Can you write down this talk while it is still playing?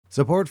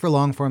Support for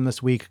Longform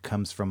this week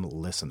comes from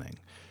listening.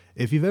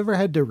 If you've ever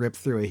had to rip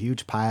through a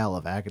huge pile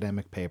of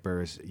academic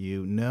papers,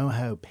 you know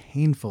how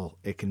painful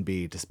it can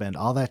be to spend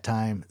all that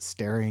time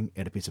staring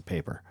at a piece of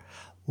paper.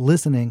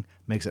 Listening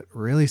makes it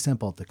really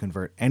simple to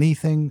convert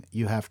anything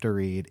you have to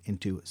read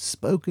into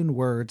spoken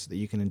words that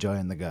you can enjoy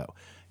on the go.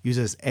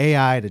 Uses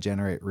AI to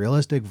generate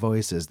realistic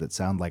voices that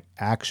sound like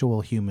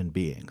actual human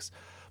beings.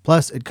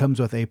 Plus, it comes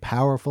with a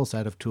powerful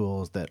set of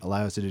tools that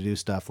allows you to do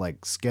stuff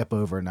like skip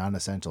over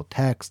non-essential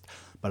text,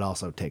 but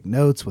also take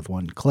notes with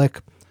one click.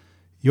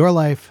 Your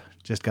life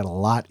just got a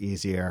lot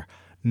easier.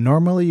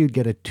 Normally, you'd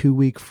get a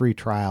 2-week free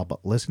trial,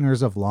 but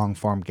listeners of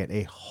Longform get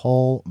a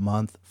whole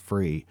month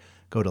free.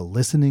 Go to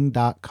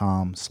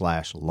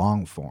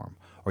listening.com/longform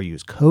or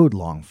use code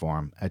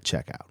longform at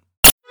checkout.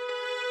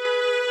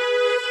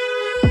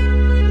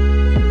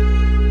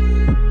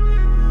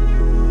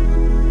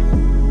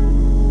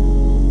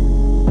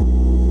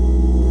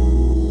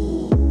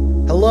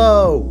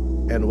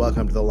 Hello, and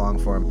welcome to the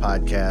Longform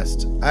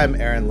Podcast. I'm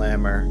Aaron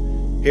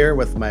Lammer, here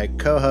with my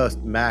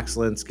co-host Max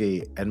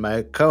Linsky and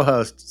my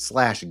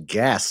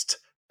co-host/guest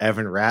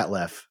Evan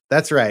Ratliff.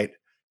 That's right.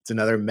 It's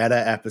another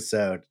meta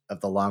episode of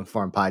the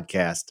Longform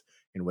Podcast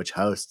in which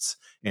hosts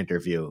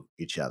interview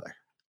each other.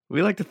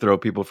 We like to throw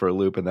people for a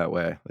loop in that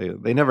way.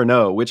 They never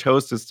know which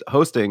host is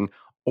hosting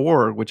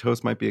or which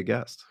host might be a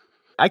guest.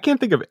 I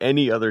can't think of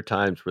any other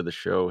times where the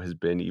show has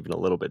been even a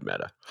little bit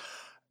meta.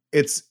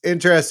 It's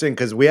interesting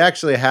because we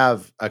actually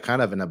have a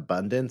kind of an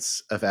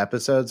abundance of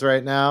episodes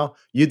right now.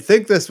 You'd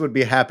think this would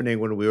be happening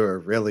when we were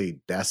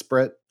really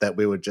desperate, that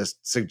we would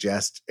just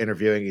suggest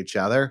interviewing each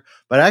other.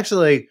 But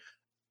actually,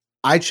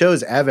 I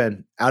chose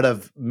Evan out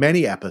of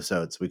many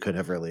episodes we could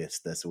have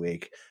released this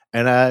week.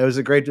 And it was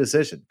a great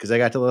decision because I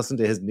got to listen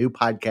to his new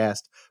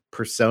podcast,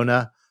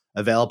 Persona,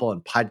 available in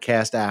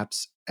podcast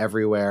apps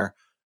everywhere.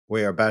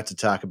 We are about to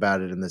talk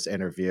about it in this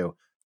interview.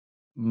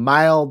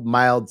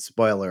 Mild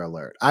spoiler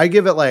alert. I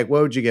give it what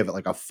would you give it?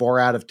 Like a 4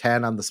 out of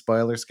 10 on the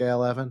spoiler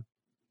scale, Evan?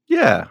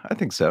 Yeah, I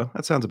think so.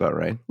 That sounds about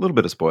right. A little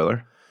bit of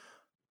spoiler.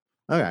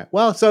 Okay.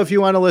 Well, so if you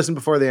want to listen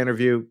before the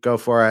interview, go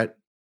for it.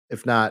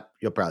 If not,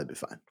 you'll probably be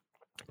fine.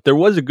 There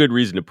was a good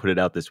reason to put it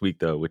out this week,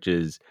 though, which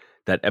is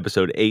that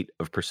episode 8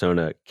 of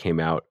Persona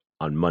came out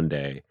on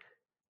Monday.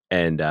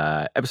 And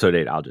episode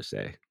 8, I'll just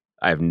say,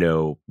 I have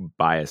no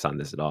bias on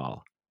this at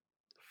all.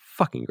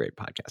 Fucking great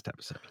podcast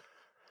episode.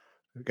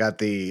 We've got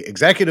the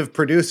executive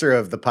producer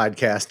of the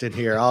podcast in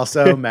here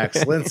also,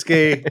 Max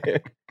Linsky.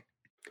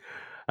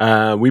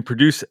 We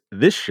produce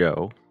this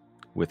show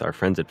with our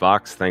friends at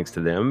Vox, thanks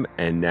to them.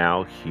 And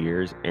now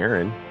here's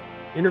Aaron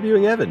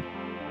interviewing Evan.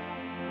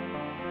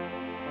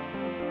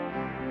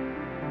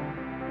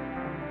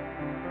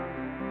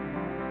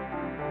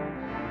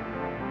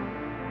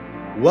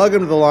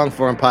 Welcome to the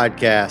Longform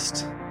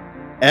Podcast.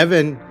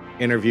 Evan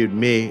interviewed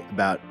me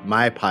about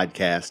my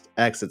podcast,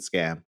 Exit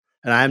Scam.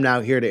 And I'm now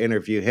here to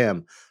interview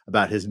him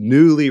about his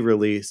newly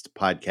released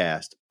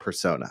podcast,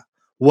 Persona.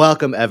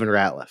 Welcome, Evan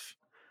Ratliff.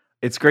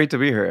 It's great to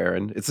be here,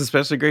 Aaron. It's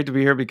especially great to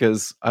be here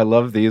because I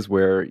love these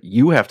where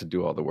you have to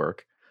do all the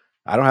work.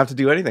 I don't have to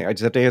do anything. I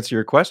just have to answer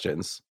your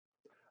questions.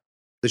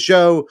 The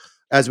show,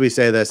 as we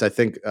say this, I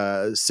think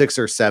 6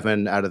 or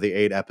 7 out of the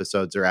 8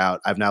 episodes are out.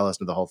 I've now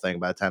listened to the whole thing.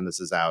 By the time this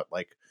is out,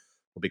 we'll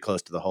be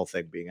close to the whole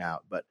thing being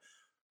out. But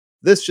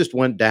this just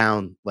went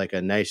down like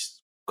a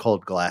nice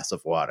cold glass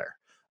of water.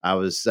 I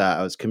was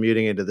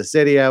commuting into the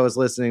city. I was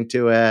listening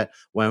to it,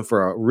 went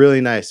for a really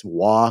nice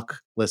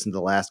walk, listened to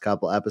the last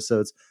couple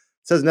episodes.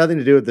 This has nothing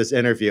to do with this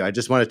interview. I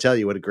just want to tell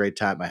you what a great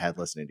time I had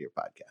listening to your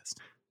podcast.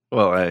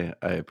 Well, I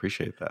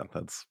appreciate that.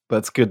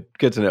 That's good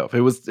to know.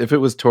 If it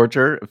was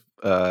torture,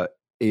 8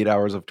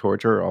 hours of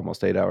torture,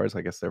 almost 8 hours,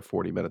 I guess they're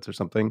 40 minutes or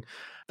something,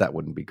 that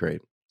wouldn't be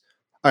great.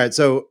 All right.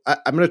 So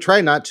I'm going to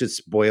try not to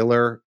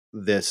spoiler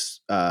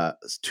this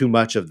too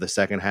much of the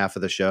second half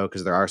of the show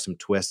because there are some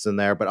twists in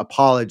there, but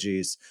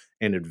apologies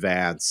in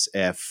advance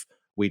if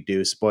we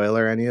do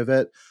spoiler any of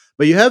it.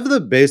 But you have the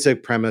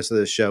basic premise of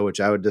the show,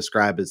 which I would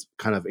describe as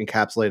kind of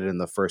encapsulated in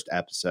the first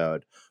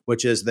episode,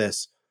 which is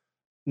this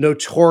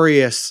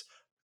notorious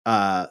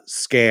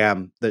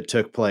scam that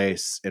took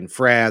place in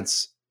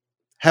France,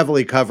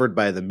 heavily covered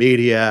by the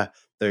media.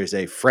 There's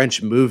a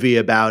French movie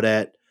about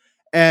it.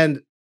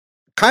 And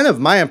kind of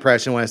my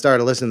impression when I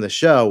started listening to the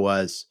show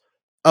was,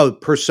 oh,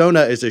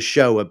 Persona is a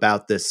show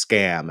about this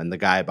scam and the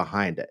guy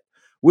behind it,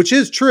 which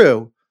is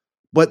true,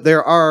 but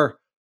there are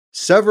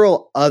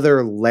several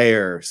other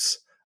layers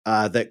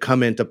that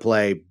come into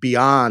play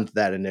beyond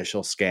that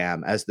initial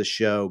scam as the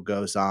show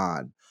goes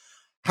on.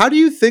 How do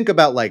you think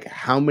about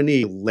how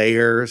many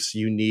layers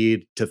you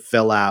need to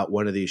fill out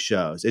one of these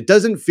shows? It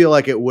doesn't feel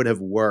like it would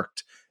have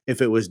worked if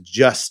it was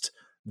just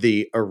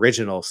the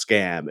original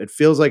scam. It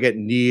feels like it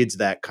needs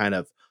that kind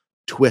of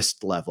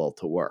twist level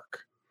to work.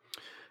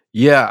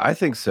 Yeah, I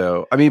think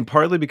so. I mean,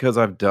 partly because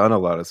I've done a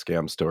lot of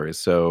scam stories.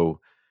 So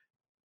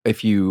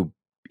if you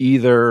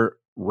either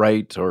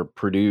write or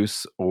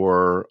produce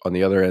or on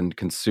the other end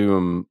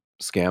consume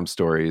scam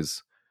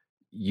stories,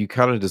 you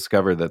kind of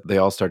discover that they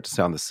all start to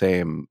sound the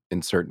same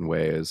in certain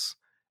ways.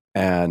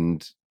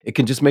 And it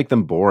can just make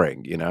them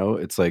boring, you know?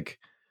 It's like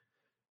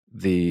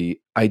the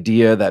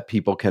idea that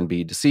people can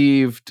be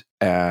deceived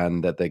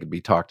and that they could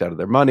be talked out of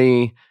their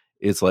money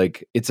is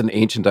like, it's an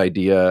ancient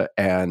idea,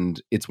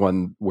 and it's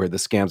one where the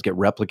scams get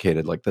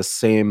replicated. Like the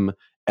same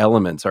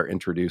elements are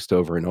introduced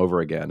over and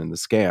over again in the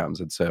scams.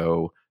 And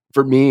so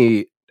for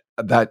me,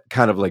 that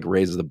kind of like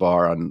raises the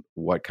bar on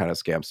what kind of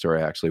scam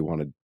story I actually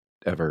want to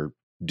ever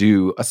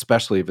do,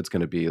 especially if it's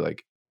going to be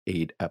like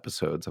 8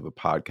 episodes of a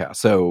podcast.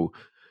 So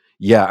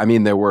yeah, I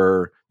mean, there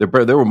were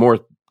more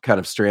kind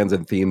of strands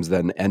and themes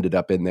than ended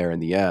up in there in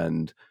the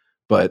end,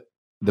 but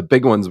the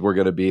big ones were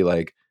going to be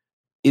like,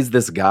 is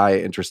this guy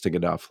interesting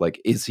enough? Like,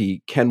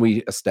 can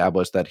we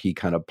establish that he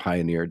kind of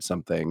pioneered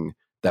something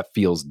that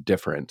feels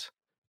different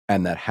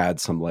and that had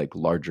some like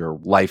larger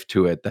life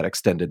to it that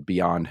extended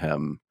beyond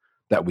him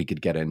that we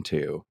could get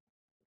into?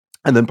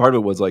 And then part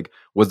of it was like,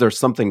 was there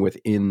something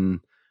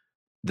within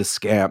the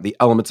scam, the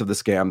elements of the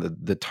scam,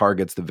 the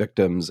targets, the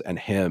victims, and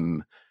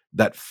him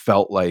that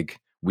felt like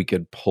we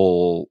could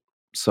pull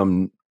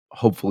some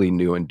hopefully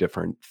new and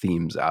different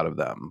themes out of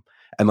them?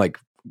 And like,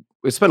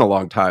 we spent a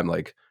long time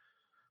like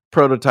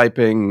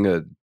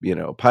prototyping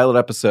a pilot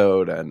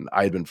episode, and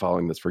I had been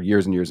following this for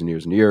years and years and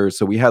years and years.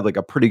 So we had like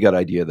a pretty good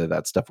idea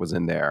that stuff was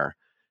in there,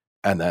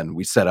 and then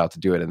we set out to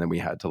do it, and then we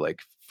had to like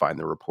find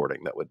the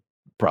reporting that would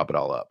prop it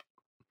all up.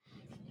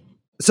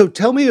 So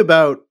tell me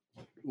about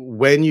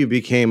when you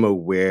became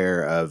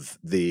aware of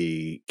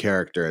the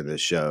character in the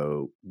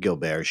show,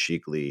 Gilbert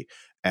Chicli,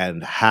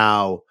 and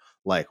how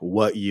like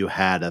what you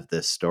had of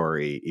this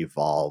story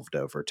evolved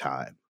over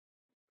time.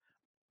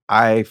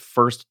 I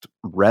first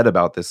read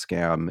about this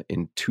scam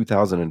in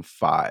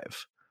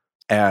 2005,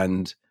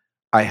 and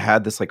I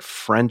had this like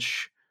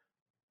French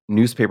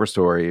newspaper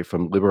story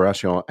from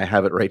Libération. I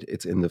have it right.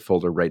 It's in the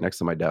folder right next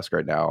to my desk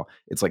right now.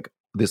 It's like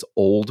this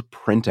old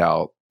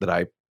printout that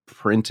I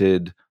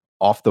printed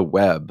off the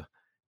web,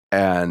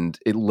 and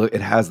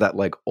it has that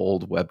like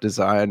old web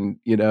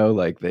design,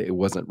 like it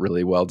wasn't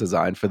really well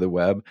designed for the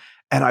web.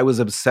 And I was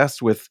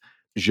obsessed with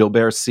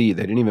Gilbert C.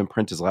 They didn't even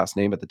print his last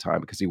name at the time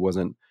because he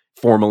wasn't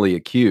formally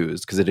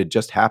accused, because it had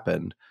just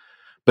happened.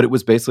 But it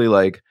was basically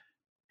like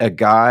a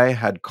guy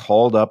had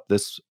called up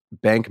this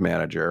bank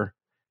manager,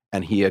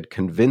 and he had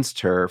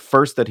convinced her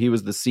first that he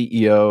was the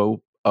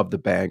CEO of the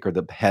bank or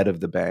the head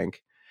of the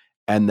bank,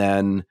 and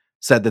then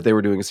said that they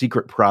were doing a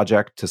secret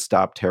project to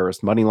stop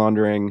terrorist money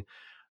laundering.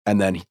 And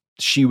then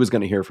she was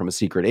going to hear from a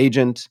secret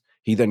agent.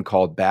 He then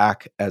called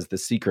back as the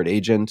secret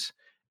agent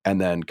and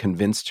then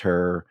convinced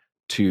her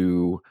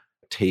to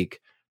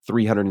take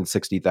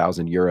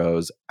 360,000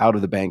 euros out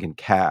of the bank in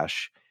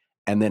cash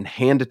and then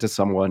hand it to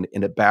someone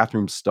in a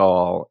bathroom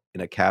stall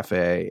in a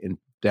cafe in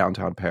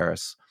downtown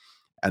Paris.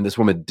 And this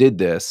woman did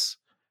this,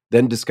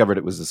 then discovered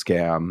it was a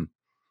scam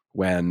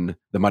when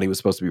the money was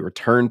supposed to be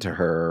returned to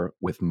her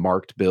with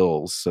marked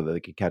bills so that they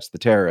could catch the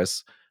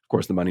terrorists. Of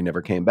course, the money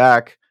never came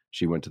back.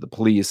 She went to the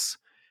police.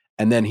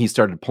 And then he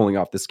started pulling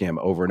off the scam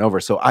over and over.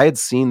 So I had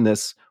seen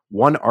this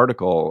one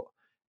article,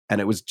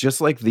 and it was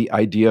just like the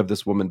idea of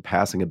this woman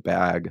passing a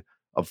bag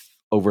of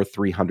over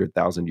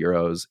 300,000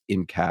 euros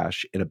in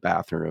cash in a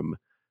bathroom.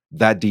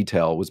 That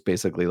detail was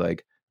basically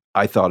like,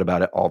 I thought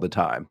about it all the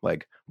time.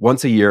 Like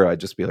once a year, I'd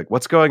just be like,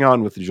 what's going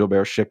on with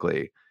Gilbert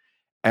Chicli?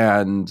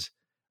 And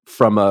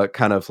from a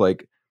kind of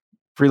like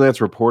freelance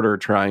reporter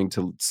trying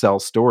to sell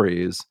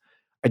stories,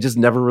 I just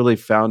never really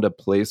found a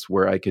place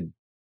where I could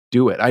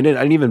do it. I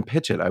didn't even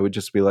pitch it. I would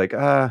just be like,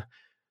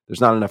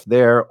 there's not enough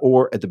there.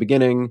 Or at the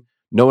beginning,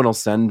 no one will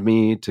send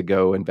me to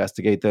go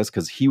investigate this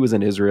because he was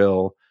in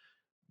Israel.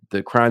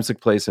 The crimes took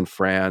place in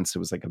France. It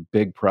was like a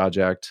big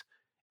project.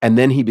 And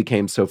then he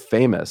became so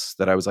famous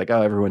that I was like,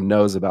 oh, everyone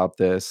knows about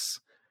this.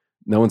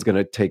 No one's going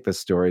to take this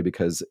story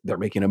because they're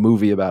making a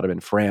movie about him in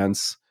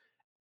France.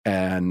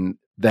 And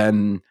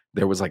then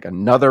there was like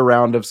another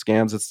round of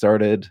scams that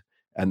started.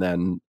 And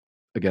then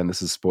again,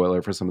 this is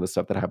spoiler for some of the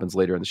stuff that happens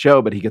later in the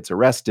show, but he gets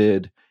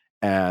arrested.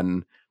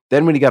 And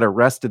then when he got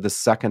arrested the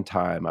second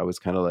time, I was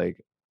kind of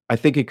like, I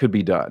think it could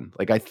be done.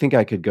 Like, I think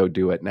I could go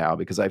do it now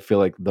because I feel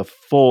like the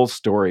full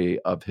story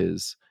of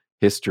his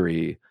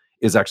history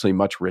is actually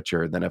much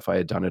richer than if I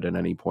had done it at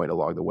any point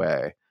along the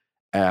way.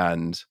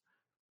 And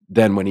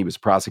then when he was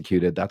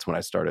prosecuted, that's when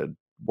I started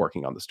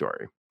working on the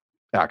story,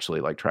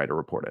 actually like trying to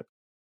report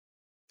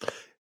it.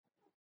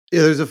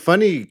 Yeah, there's a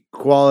funny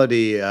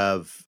quality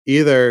of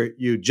either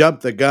you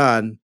jump the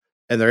gun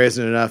and there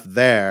isn't enough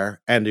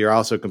there, and you're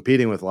also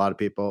competing with a lot of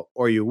people,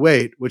 or you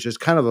wait, which is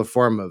kind of a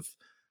form of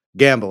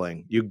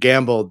gambling. You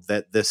gambled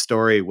that this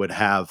story would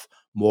have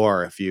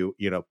more if you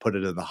put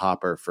it in the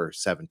hopper for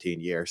 17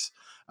 years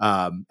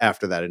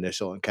after that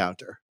initial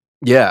encounter.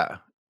 Yeah.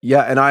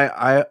 And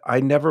I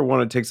never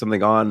want to take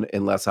something on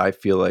unless I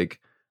feel like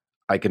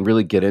I can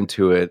really get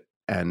into it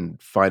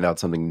and find out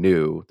something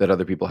new that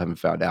other people haven't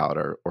found out,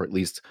 or at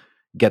least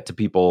get to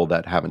people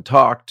that haven't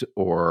talked,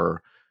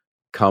 or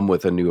come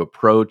with a new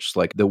approach.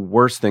 Like the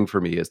worst thing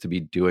for me is to be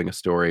doing a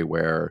story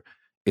where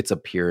it's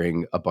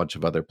appearing a bunch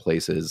of other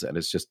places and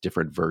it's just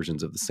different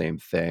versions of the same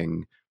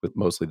thing with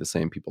mostly the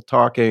same people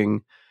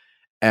talking.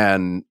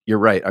 And you're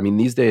right. I mean,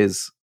 these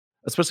days,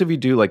 especially if you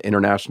do like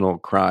international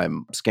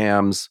crime,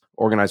 scams,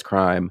 organized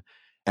crime,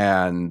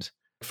 and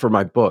for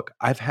my book,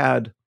 I've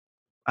had,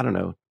 I don't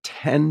know,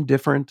 10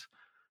 different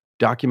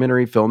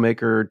documentary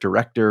filmmaker,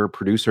 director,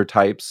 producer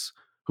types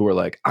who are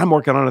like, I'm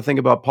working on a thing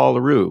about Paul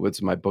LaRue,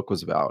 which my book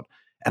was about.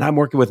 And I'm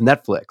working with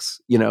Netflix.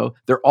 You know,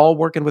 they're all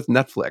working with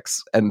Netflix.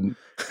 And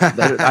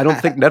I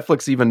don't think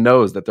Netflix even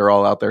knows that they're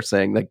all out there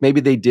saying, like, maybe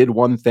they did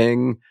one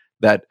thing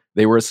that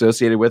they were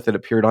associated with that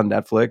appeared on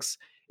Netflix.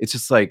 It's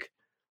just like,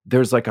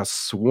 there's like a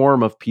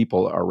swarm of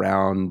people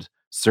around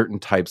certain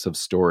types of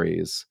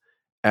stories.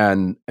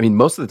 And I mean,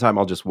 most of the time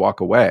I'll just walk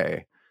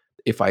away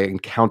if I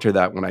encounter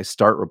that when I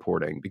start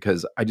reporting,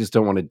 because I just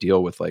don't want to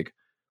deal with like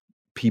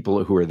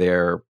people who are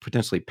there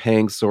potentially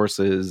paying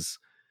sources.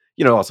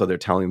 You know, also they're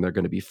telling them they're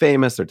going to be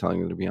famous. They're telling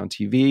them to be on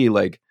TV.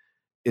 Like,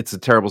 it's a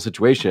terrible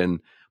situation.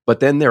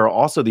 But then there are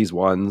also these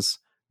ones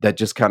that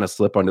just kind of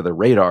slip under the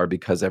radar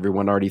because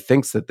everyone already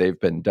thinks that they've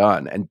been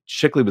done. And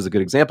Shickley was a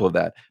good example of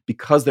that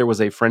because there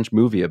was a French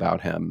movie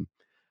about him.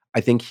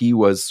 I think he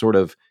was sort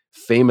of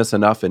famous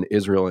enough in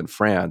Israel and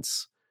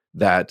France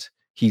that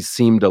he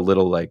seemed a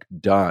little like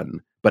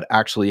done, but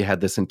actually had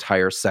this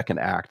entire second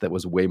act that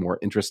was way more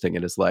interesting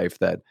in his life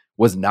that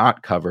was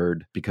not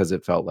covered because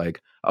it felt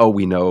like, oh,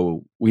 we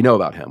know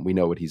about him. We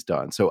know what he's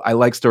done. So I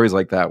like stories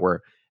like that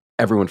where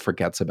everyone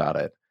forgets about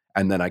it.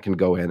 And then I can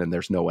go in and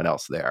there's no one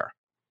else there.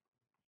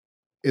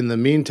 In the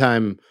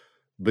meantime,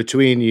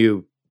 between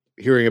you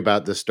hearing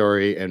about the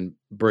story and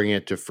bringing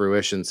it to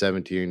fruition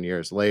 17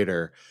 years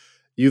later,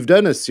 you've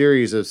done a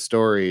series of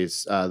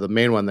stories. The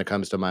main one that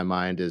comes to my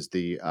mind is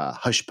the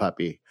Hush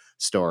Puppy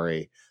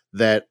story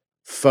that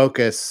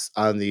focus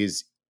on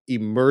these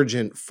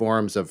emergent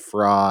forms of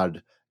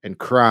fraud and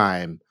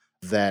crime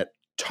that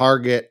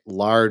target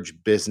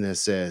large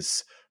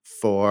businesses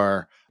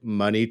for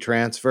money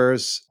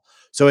transfers.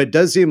 So it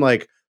does seem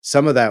like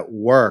some of that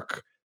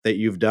work that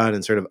you've done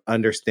and sort of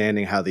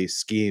understanding how these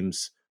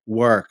schemes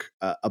work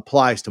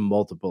applies to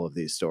multiple of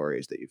these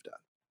stories that you've done.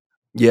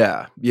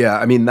 Yeah.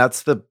 I mean,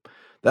 that's the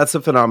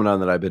phenomenon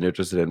that I've been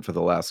interested in for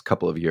the last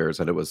couple of years.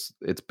 And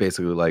it's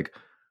basically like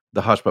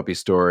the Hush Puppy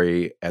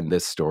story and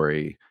this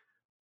story.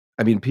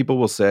 I mean, people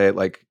will say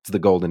like it's the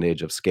golden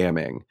age of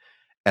scamming.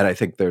 And I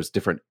think there's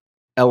different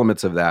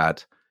elements of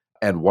that.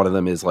 And one of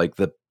them is like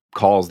the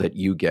calls that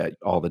you get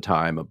all the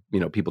time of, you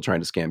know, people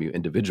trying to scam you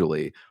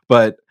individually.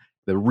 But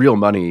the real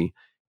money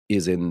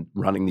is in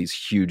running these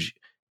huge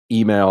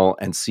email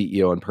and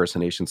CEO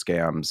impersonation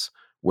scams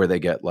where they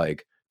get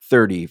like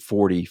 30,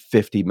 40,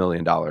 $50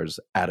 million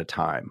at a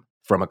time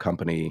from a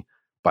company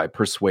by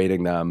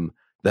persuading them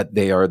that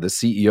they are the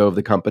CEO of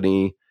the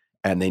company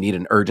and they need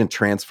an urgent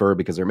transfer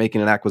because they're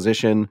making an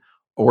acquisition,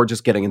 or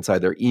just getting inside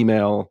their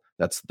email.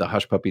 That's the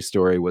Hush Puppy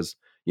story was,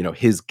 you know,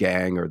 his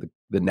gang or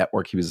the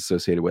network he was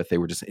associated with. They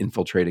were just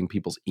infiltrating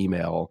people's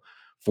email,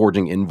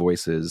 forging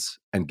invoices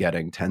and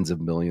getting tens of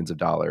millions of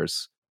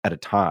dollars at a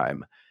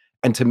time.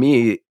 And to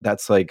me,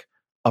 that's like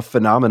a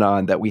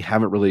phenomenon that we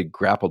haven't really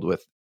grappled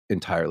with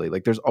entirely.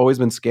 Like there's always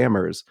been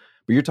scammers,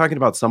 but you're talking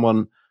about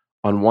someone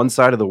on one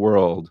side of the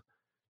world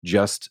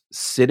just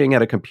sitting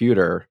at a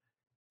computer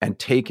and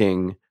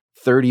taking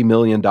 $30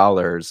 million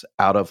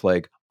out of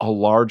like a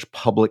large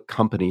public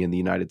company in the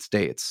United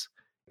States.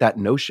 That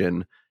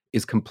notion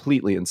is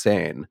completely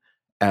insane.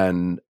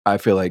 And I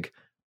feel like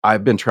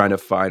I've been trying to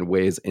find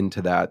ways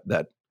into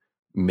that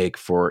make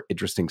for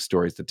interesting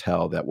stories to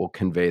tell that will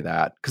convey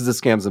that, because the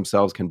scams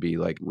themselves can be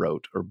like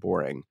rote or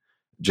boring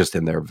just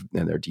in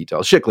their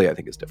details. Shickley, I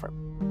think, is different.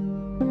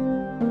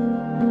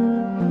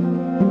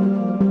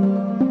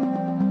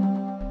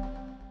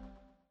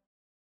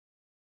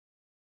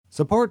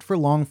 Support for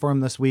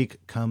Longform this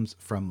week comes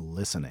from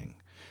listening.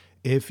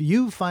 If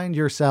you find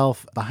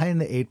yourself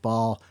behind the eight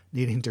ball,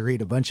 needing to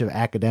read a bunch of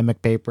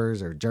academic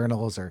papers or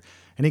journals or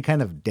any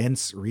kind of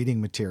dense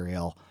reading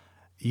material,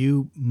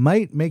 you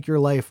might make your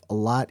life a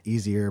lot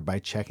easier by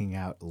checking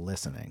out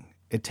listening.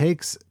 It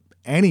takes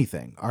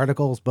anything,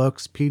 articles,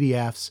 books,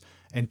 PDFs,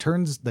 and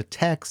turns the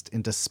text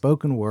into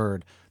spoken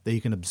word that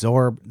you can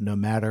absorb no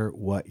matter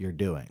what you're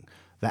doing.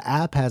 The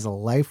app has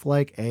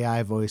lifelike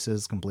AI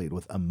voices complete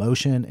with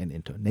emotion and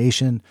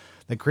intonation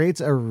that creates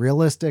a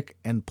realistic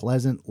and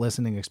pleasant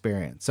listening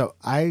experience. So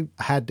I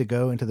had to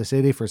go into the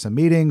city for some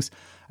meetings.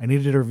 I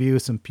needed to review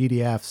some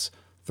PDFs,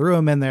 threw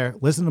them in there,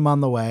 listened to them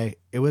on the way.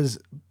 It was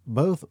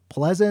both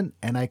pleasant,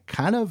 and I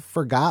kind of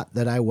forgot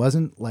that I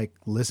wasn't like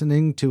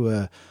listening to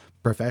a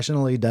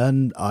professionally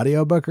done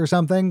audiobook or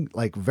something.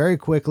 Like very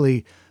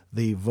quickly,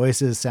 the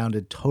voices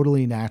sounded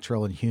totally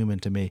natural and human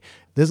to me.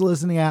 This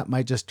listening app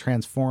might just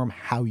transform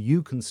how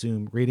you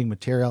consume reading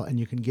material, and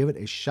you can give it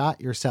a shot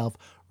yourself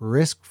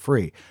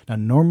risk-free. Now,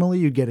 normally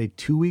you get a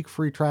 2-week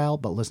free trial,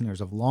 but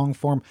listeners of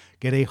Longform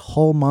get a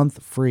whole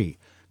month free.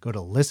 Go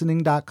to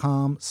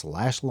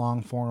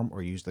listening.com/longform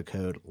or use the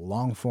code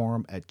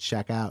longform at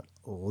checkout.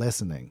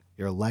 Listening.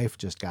 Your life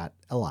just got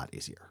a lot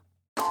easier.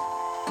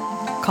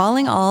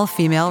 Calling all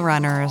female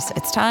runners,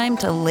 it's time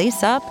to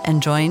lace up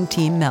and join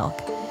Team Milk.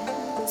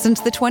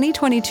 Since the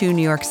 2022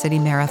 New York City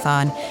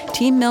Marathon,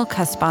 Team Milk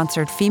has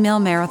sponsored female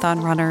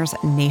marathon runners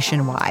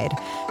nationwide,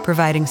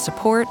 providing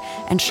support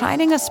and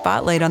shining a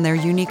spotlight on their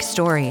unique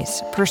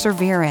stories,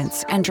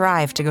 perseverance, and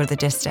drive to go the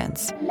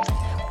distance.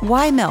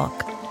 Why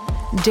milk?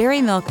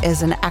 Dairy milk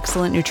is an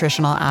excellent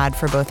nutritional ad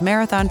for both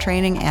marathon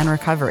training and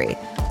recovery.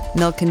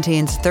 Milk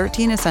contains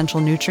 13 essential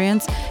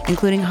nutrients,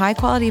 including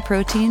high-quality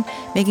protein,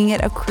 making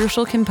it a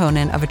crucial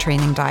component of a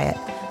training diet.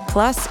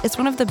 Plus, it's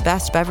one of the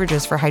best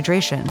beverages for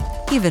hydration,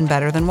 even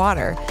better than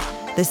water.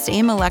 The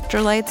same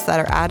electrolytes that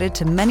are added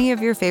to many of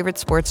your favorite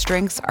sports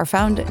drinks are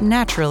found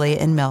naturally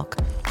in milk.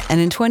 And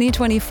in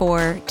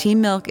 2024,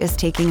 Team Milk is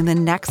taking the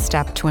next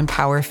step to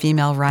empower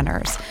female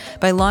runners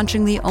by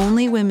launching the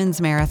only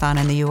women's marathon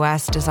in the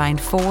U.S. designed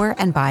for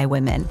and by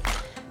women.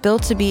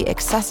 Built to be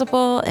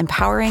accessible,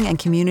 empowering, and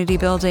community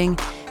building,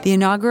 the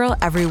inaugural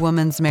Every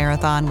Woman's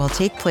Marathon will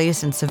take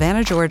place in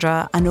Savannah,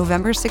 Georgia on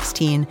November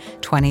 16,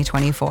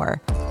 2024.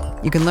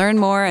 You can learn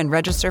more and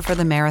register for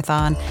the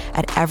marathon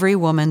at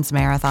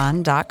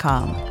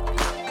everywomansmarathon.com.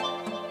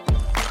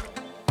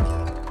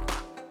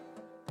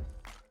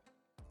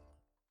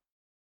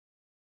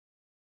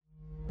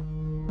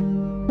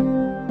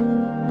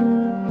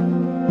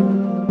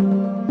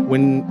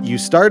 When you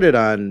started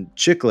on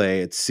Chicle,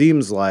 it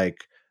seems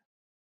like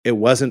it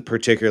wasn't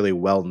particularly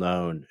well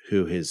known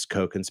who his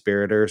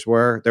co-conspirators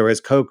were. There was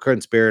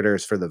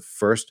co-conspirators for the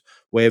first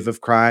wave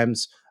of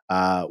crimes,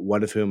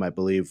 one of whom I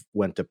believe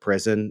went to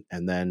prison,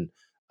 and then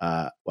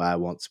well, I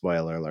won't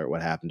spoiler alert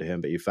what happened to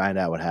him, but you find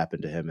out what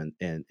happened to him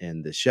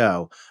in the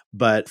show.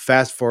 But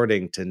fast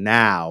forwarding to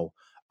now,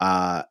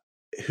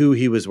 who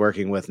he was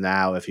working with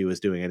now, if he was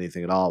doing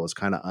anything at all, was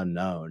kind of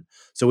unknown.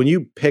 So when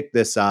you picked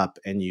this up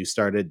and you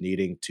started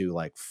needing to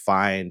like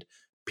find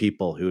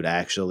people who'd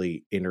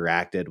actually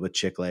interacted with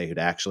Chicle, who'd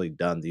actually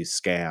done these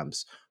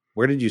scams,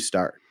 where did you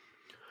start?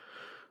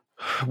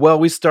 Well,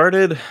 we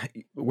started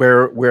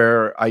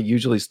where I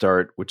usually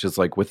start, which is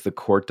like with the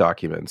court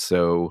documents.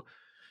 So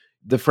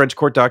the French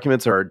court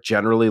documents are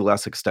generally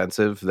less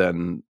extensive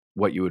than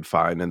what you would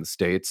find in the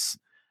States.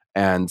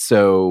 And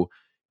so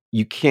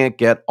you can't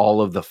get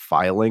all of the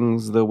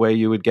filings the way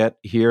you would get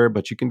here,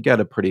 but you can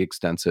get a pretty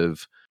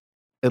extensive,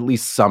 at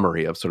least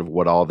summary of sort of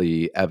what all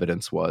the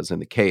evidence was in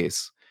the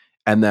case.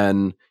 And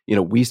then,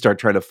 we start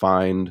trying to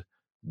find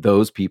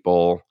those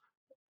people.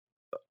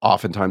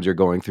 Oftentimes you're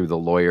going through the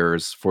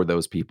lawyers for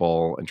those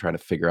people and trying to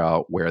figure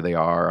out where they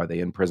are. Are they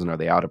in prison? Are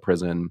they out of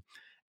prison?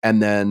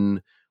 And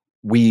then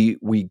we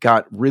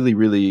got really,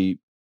 really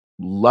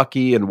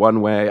lucky in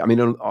one way. I mean,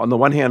 on the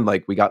one hand,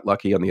 like we got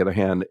lucky. On the other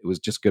hand, it was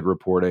just good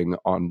reporting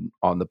on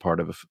the part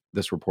of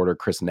this reporter,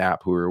 Chris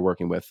Knapp, who we were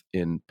working with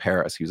in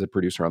Paris. He was a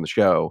producer on the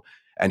show,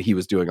 and he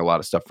was doing a lot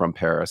of stuff from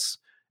Paris.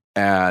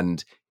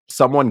 And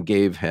someone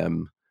gave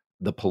him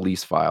the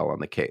police file on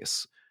the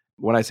case.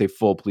 When I say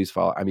full police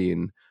file, I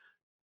mean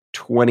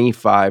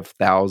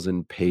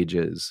 25,000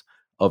 pages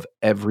of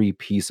every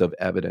piece of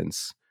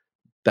evidence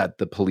that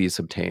the police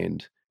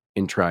obtained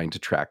in trying to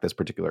track this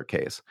particular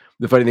case.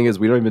 The funny thing is,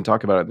 we don't even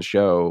talk about it in the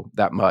show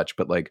that much,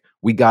 but like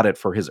we got it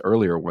for his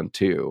earlier one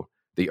too,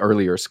 the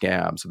earlier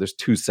scam. So there's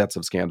two sets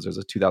of scams. There's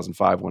a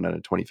 2005 one and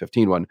a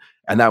 2015 one.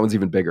 And that one's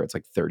even bigger. It's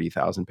like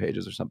 30,000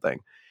 pages or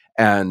something.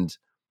 And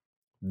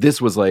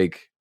this was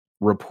like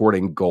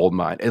reporting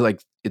goldmine. And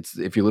like, it's,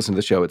 if you listen to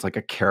the show, it's like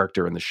a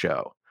character in the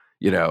show.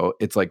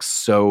 It's like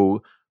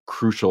so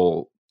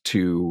crucial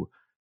to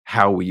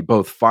how we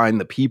both find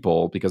the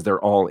people, because they're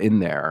all in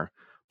there,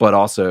 but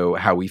also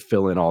how we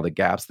fill in all the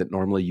gaps that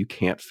normally you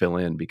can't fill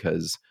in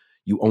because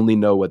you only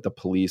know what the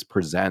police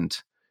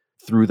present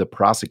through the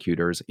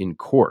prosecutors in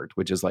court,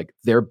 which is like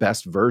their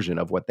best version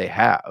of what they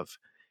have.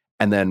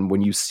 And then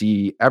when you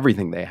see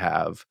everything they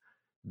have,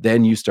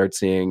 then you start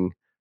seeing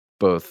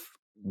both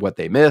what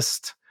they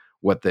missed,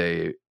 what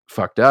they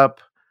fucked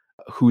up,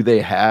 who they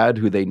had,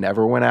 who they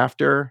never went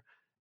after,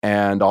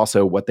 and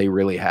also what they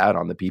really had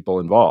on the people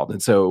involved.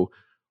 And so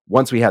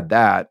once we had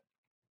that,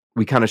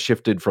 we kind of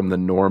shifted from the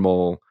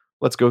normal,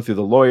 let's go through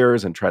the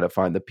lawyers and try to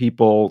find the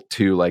people,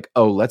 to like,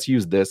 oh, let's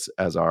use this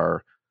as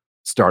our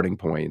starting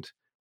point,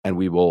 and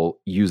we will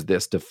use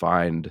this to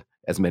find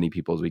as many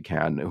people as we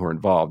can who are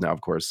involved. Now, of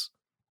course,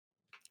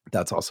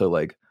 that's also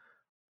like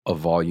a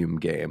volume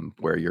game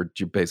where you're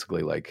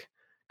basically like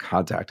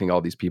contacting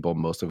all these people,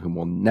 most of whom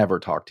will never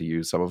talk to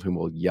you, some of whom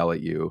will yell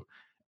at you,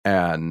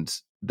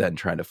 and then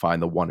trying to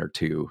find the one or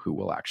two who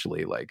will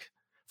actually, like,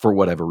 for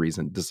whatever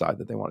reason, decide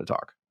that they want to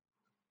talk.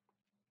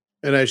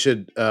 And I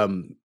should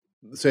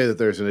say that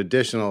there's an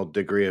additional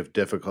degree of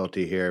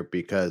difficulty here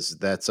because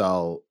that's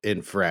all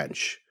in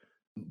French,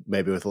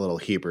 maybe with a little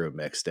Hebrew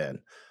mixed in.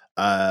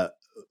 How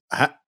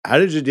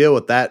did you deal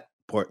with that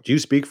part? Do you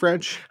speak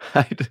French?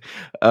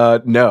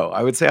 No,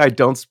 I would say I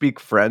don't speak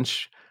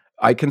French.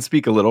 I can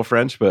speak a little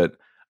French, but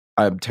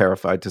I'm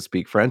terrified to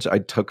speak French. I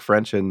took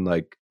French in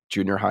like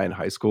junior high and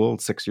high school,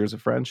 6 years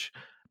of French,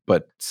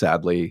 but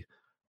sadly,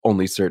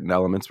 only certain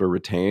elements were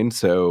retained.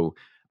 So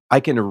I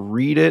can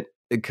read it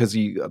because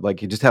you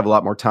just have a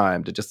lot more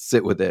time to just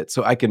sit with it.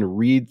 So I can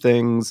read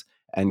things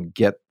and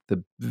get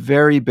the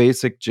very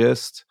basic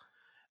gist.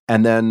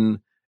 And then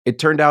it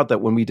turned out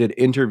that when we did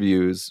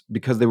interviews,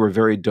 because they were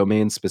very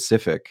domain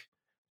specific,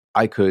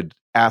 I could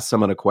ask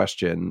someone a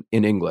question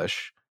in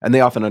English, and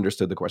they often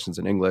understood the questions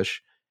in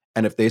English.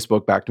 And if they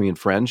spoke back to me in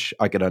French,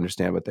 I could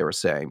understand what they were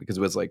saying, because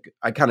it was like,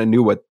 I kind of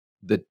knew what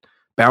the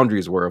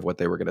boundaries were of what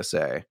they were going to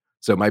say.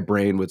 So my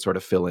brain would sort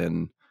of fill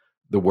in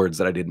the words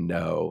that I didn't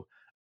know.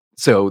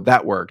 So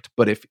that worked.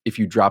 But if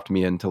you dropped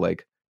me into,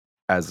 like,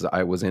 as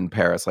I was in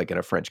Paris, like in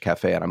a French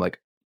cafe, and I'm like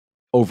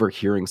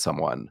overhearing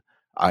someone,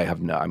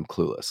 I'm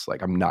clueless.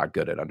 Like, I'm not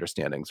good at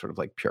understanding sort of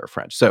like pure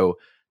French. So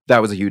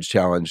that was a huge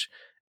challenge.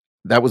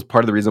 That was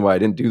part of the reason why I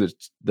didn't do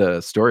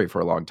the story for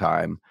a long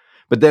time.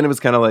 But then it was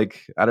kind of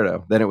like, I don't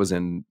know.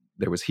 Then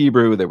there was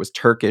Hebrew, there was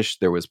Turkish,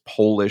 there was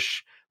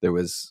Polish, there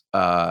was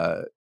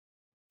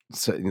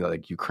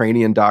like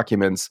Ukrainian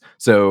documents.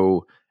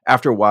 So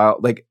after a while,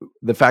 like,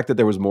 the fact that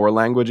there was more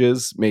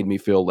languages made me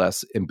feel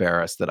less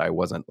embarrassed that I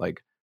wasn't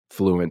like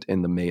fluent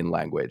in the main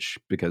language,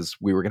 because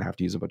we were going to have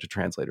to use a bunch of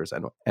translators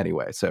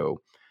anyway.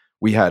 So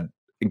we had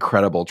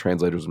incredible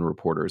translators and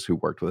reporters who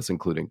worked with us,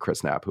 including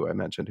Chris Knapp, who I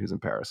mentioned, who's in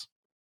Paris.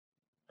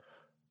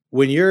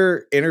 When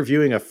you're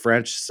interviewing a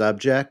French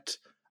subject,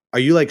 are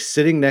you like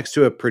sitting next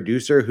to a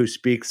producer who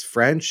speaks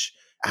French?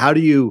 How do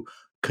you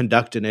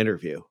conduct an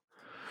interview?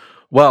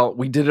 Well,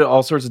 we did it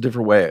all sorts of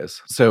different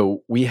ways.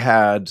 So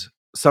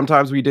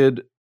sometimes we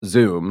did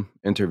Zoom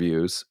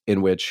interviews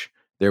in which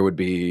there would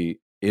be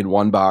in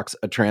one box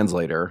a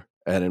translator,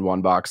 and in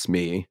one box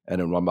me, and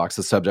in one box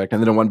the subject,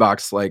 and then in one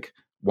box, like,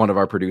 one of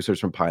our producers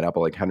from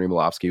Pineapple, like Henry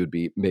Malofsky, would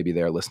be maybe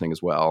there listening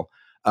as well.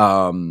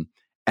 And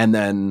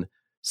then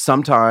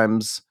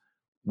sometimes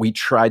we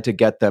tried to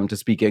get them to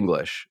speak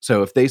English.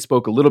 So if they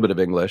spoke a little bit of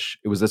English,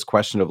 it was this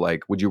question of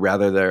like, would you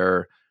rather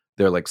their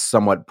like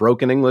somewhat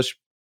broken English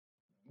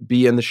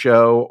be in the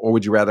show, or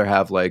would you rather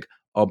have like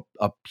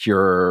a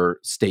pure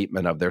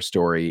statement of their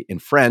story in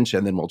French,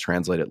 and then we'll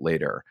translate it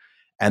later?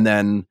 And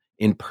then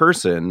in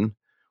person,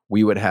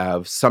 we would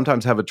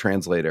sometimes have a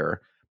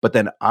translator, but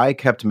then I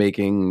kept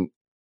making,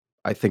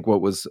 I think, what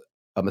was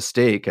a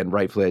mistake, and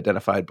rightfully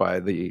identified by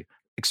the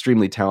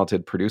extremely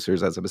talented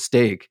producers as a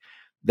mistake,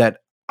 that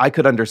I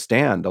could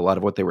understand a lot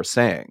of what they were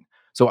saying.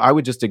 So I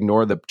would just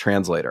ignore the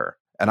translator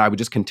and I would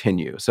just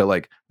continue. So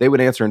like, they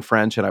would answer in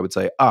French and I would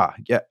say,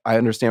 yeah, I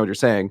understand what you're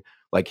saying.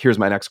 Like, here's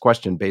my next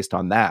question based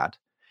on that.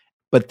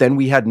 But then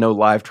we had no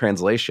live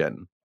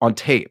translation on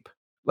tape.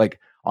 Like,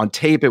 on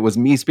tape, it was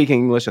me speaking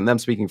English and them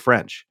speaking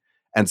French.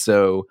 And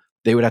so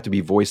they would have to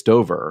be voiced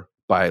over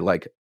by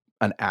like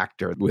an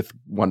actor with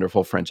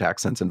wonderful French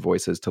accents and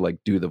voices to like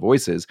do the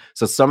voices.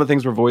 So some of the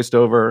things were voiced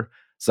over,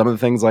 some of the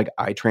things like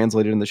I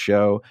translated in the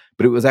show,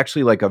 but it was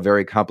actually like a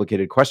very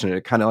complicated question. And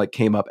it kind of like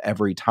came up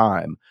every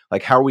time.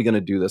 Like, how are we going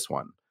to do this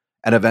one?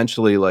 And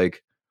eventually,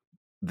 like,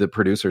 the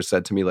producer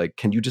said to me, like,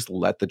 can you just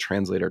let the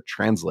translator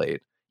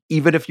translate?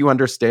 Even if you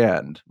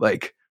understand,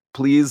 like,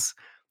 please,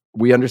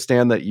 we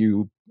understand that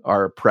you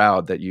are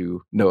proud that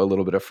you know a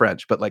little bit of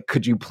French, but like,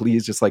 could you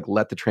please just like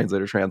let the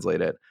translator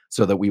translate it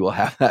so that we will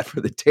have that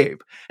for the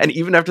tape? And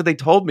even after they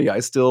told me,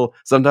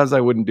 sometimes I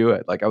wouldn't do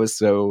it. Like, I was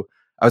so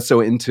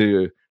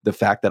into the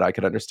fact that I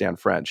could understand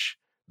French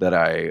that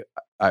I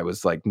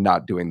was like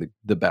not doing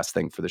the best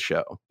thing for the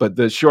show. But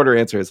the shorter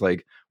answer is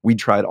like, we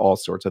tried all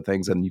sorts of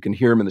things, and you can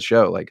hear them in the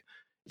show. Like,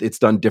 it's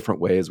done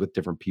different ways with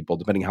different people,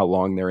 depending how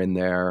long they're in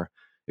there.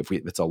 If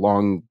it's a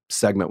long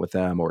segment with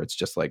them, or it's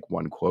just like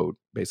one quote,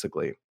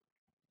 basically.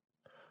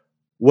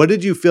 What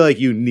did you feel like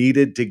you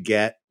needed to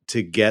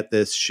get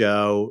this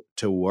show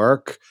to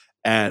work?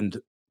 And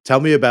tell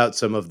me about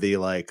some of the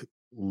like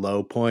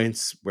low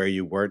points where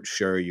you weren't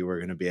sure you were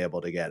going to be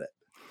able to get it.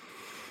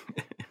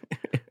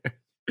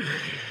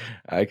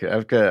 I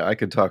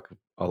could talk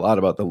a lot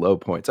about the low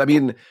points. I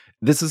mean,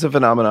 this is a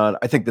phenomenon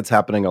I think that's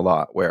happening a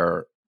lot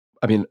where,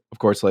 I mean, of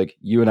course, like,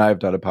 you and I have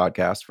done a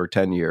podcast for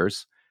 10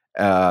 years.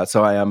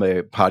 So I am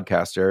a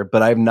podcaster,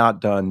 but I've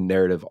not done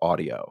narrative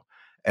audio.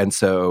 And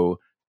so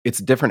it's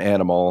a different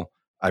animal.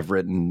 I've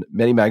written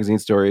many magazine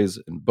stories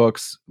and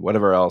books,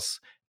 whatever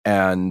else.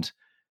 And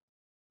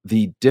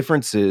the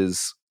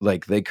differences,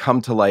 like, they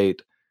come to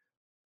light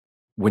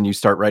when you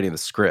start writing the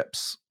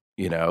scripts.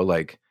 You know,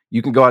 like,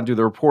 you can go out and do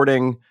the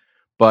reporting,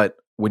 but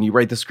when you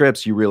write the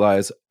scripts, you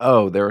realize,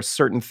 oh, there are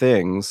certain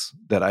things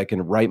that I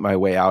can write my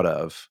way out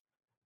of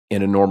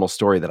in a normal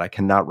story that I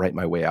cannot write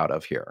my way out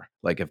of here.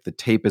 Like, if the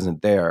tape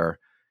isn't there,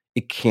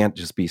 it can't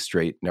just be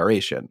straight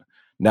narration.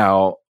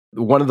 Now,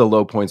 one of the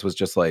low points was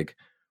just like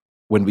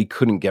when we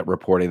couldn't get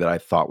reporting that I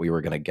thought we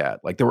were going to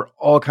get. Like, there were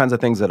all kinds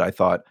of things that I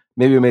thought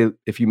maybe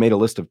if you made a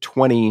list of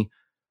 20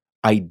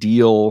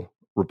 ideal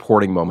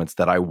reporting moments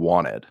that I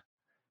wanted,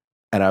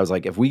 and I was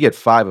like, if we get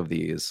 5 of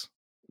these,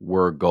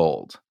 we're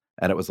gold.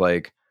 And it was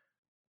like,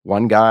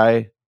 one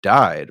guy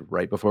died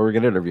right before we were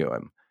going to interview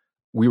him.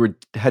 We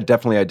had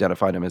definitely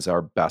identified him as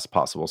our best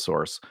possible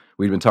source.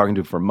 We'd been talking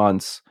to him for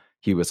months.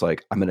 He was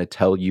like, I'm going to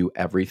tell you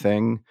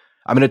everything.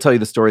 I'm going to tell you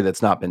the story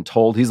that's not been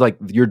told. He's like,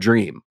 your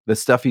dream. The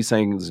stuff he's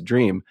saying is a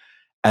dream.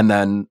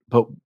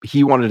 But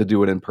he wanted to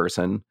do it in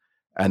person.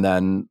 And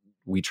then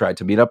we tried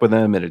to meet up with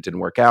him and it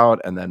didn't work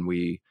out. And then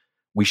we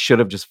we should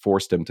have just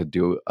forced him to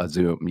do a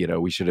Zoom.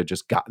 We should have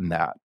just gotten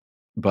that.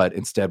 But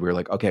instead we were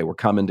like, okay, we're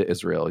coming to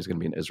Israel. He's going to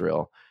be in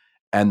Israel.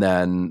 And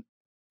then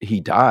he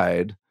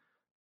died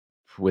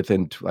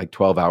within like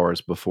 12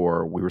 hours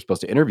before we were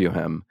supposed to interview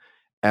him.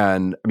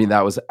 And I mean,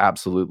 that was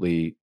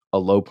absolutely a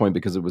low point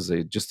because it was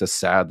just a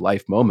sad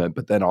life moment.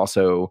 But then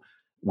also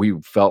we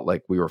felt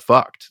like we were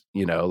fucked,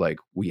 like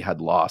we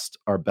had lost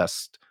our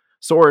best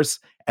source.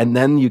 And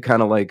then you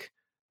kind of like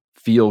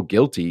feel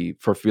guilty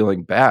for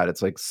feeling bad.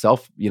 It's like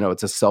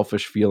it's a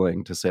selfish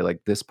feeling to say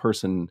like this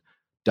person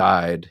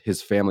died,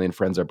 his family and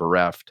friends are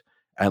bereft,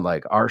 and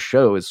like our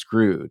show is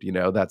screwed.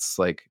 That's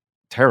like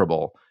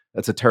terrible.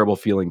 That's a terrible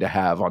feeling to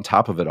have on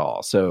top of it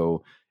all.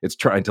 So it's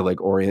trying to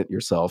like orient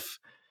yourself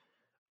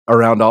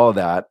around all of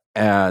that.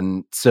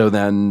 And so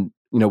then,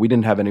 we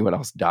didn't have anyone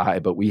else die,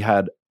 but we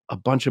had a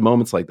bunch of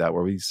moments like that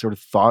where we sort of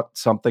thought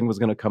something was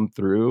going to come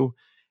through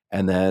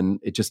and then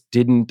it just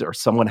didn't, or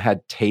someone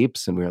had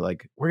tapes and we were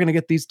like, we're going to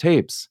get these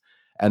tapes.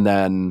 And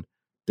then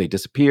they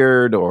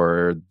disappeared,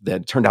 or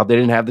then it turned out they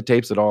didn't have the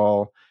tapes at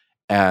all.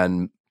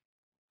 And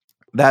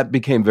that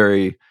became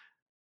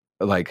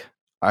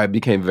I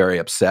became very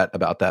upset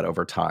about that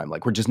over time.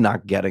 Like, we're just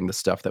not getting the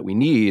stuff that we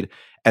need,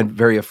 and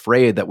very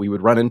afraid that we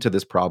would run into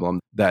this problem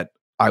that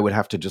I would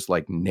have to just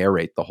like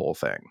narrate the whole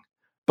thing.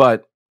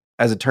 But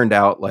as it turned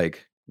out,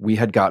 like we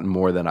had gotten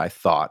more than I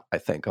thought, I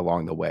think,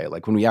 along the way.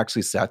 Like when we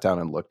actually sat down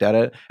and looked at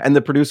it, and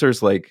the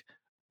producers, like,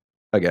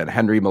 again,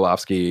 Henry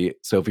Malofsky,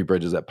 Sophie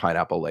Bridges at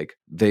Pineapple, like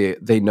they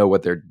know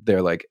what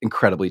they're like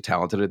incredibly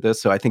talented at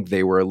this. So I think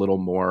they were a little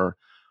more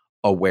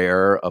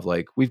aware of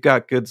like, we've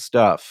got good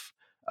stuff.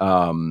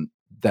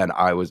 Than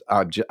I was.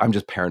 I'm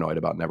just paranoid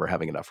about never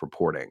having enough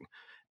reporting.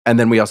 And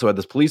then we also had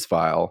this police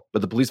file,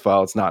 but the police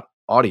file, it's not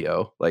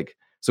audio. Like,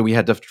 so we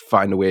had to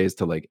find ways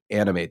to like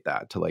animate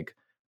that, to like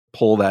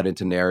pull that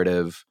into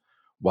narrative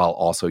while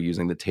also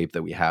using the tape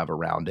that we have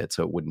around it.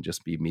 So it wouldn't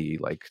just be me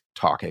like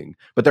talking,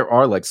 but there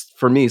are like,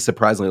 for me,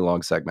 surprisingly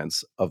long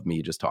segments of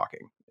me just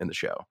talking in the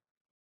show.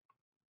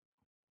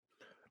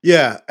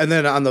 Yeah. And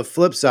then on the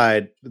flip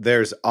side,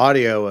 there's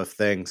audio of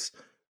things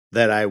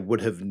that I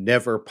would have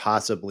never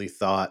possibly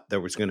thought there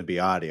was going to be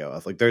audio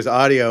of. Like, there's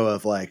audio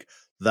of like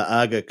the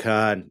Aga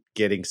Khan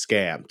getting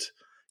scammed,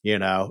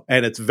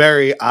 and it's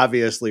very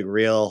obviously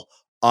real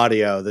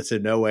audio that's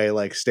in no way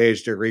like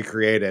staged or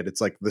recreated.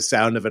 It's like the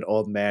sound of an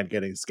old man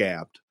getting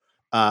scammed.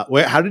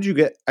 How did you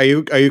get? Are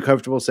you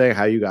comfortable saying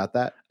how you got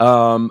that?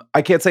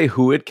 I can't say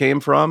who it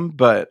came from,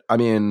 but I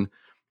mean,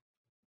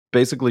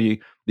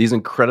 basically, these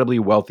incredibly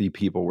wealthy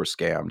people were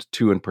scammed.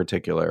 Two in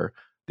particular,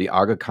 the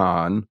Aga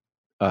Khan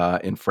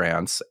in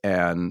France,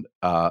 and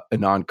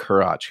Inan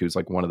Kurach, who's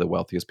like one of the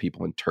wealthiest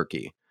people in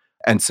Turkey.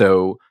 And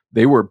so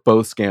they were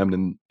both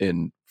scammed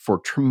in for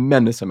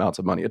tremendous amounts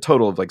of money, a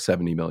total of like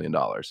 $70 million.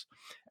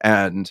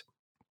 And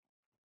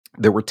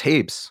there were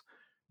tapes.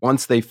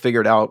 Once they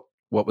figured out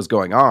what was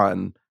going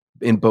on,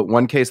 but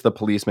one case the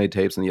police made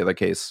tapes, in the other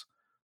case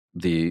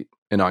the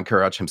Inan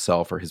Kurach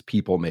himself or his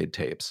people made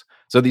tapes.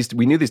 So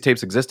we knew these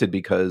tapes existed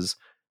because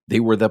they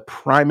were the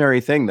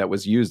primary thing that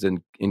was used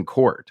in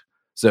court.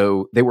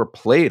 So they were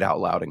played out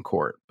loud in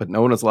court, but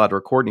no one was allowed to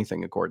record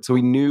anything in court. So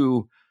we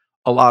knew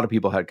a lot of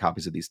people had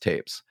copies of these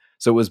tapes.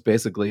 So it was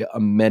basically a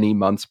many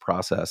months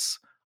process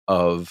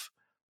of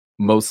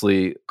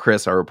mostly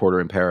Chris, our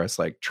reporter in Paris,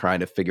 like trying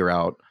to figure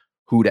out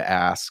who to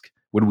ask.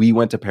 When we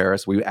went to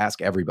Paris, we would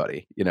ask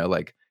everybody,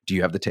 like, do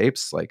you have the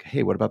tapes? Like,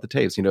 hey, what about the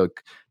tapes?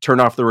 Turn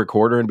off the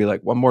recorder and be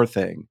like, one more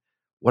thing.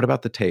 What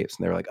about the tapes?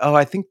 And they're like, oh,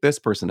 I think this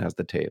person has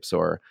the tapes,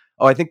 or,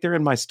 oh, I think they're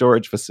in my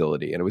storage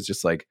facility. And it was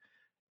just like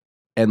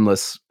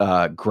endless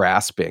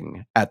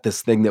grasping at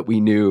this thing that we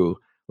knew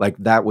like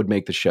that would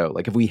make the show.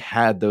 Like if we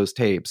had those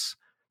tapes,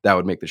 that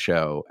would make the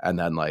show. And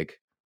then like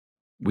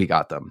we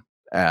got them,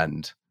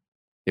 and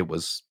it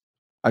was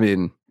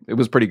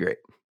pretty great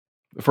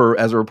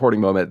as a reporting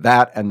moment.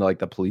 That and like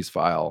the police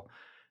file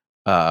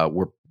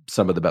were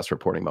some of the best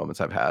reporting moments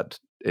I've had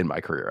in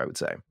my career, I would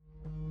say.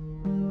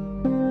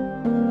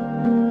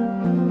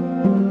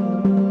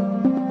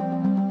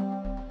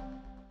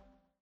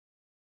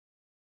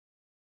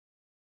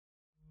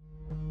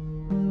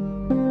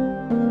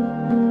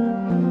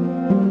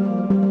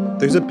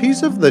 There's a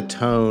piece of the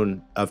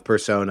tone of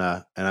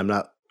Persona, and I'm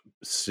not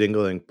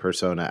singling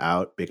Persona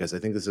out because I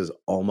think this is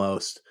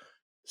almost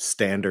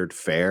standard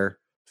fare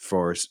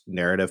for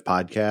narrative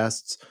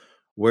podcasts,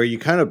 where you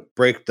kind of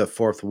break the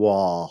fourth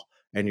wall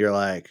and you're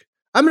like,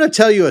 I'm going to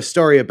tell you a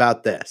story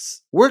about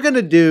this. We're going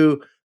to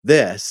do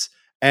this,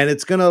 and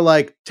it's going to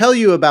like tell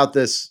you about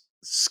this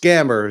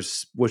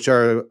scammers, which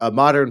are a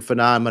modern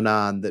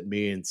phenomenon that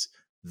means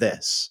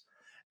this.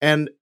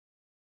 And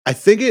I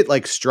think it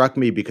like struck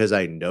me because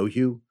I know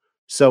you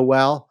so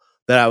well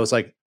that I was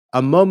like,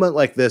 a moment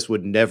like this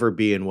would never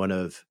be in one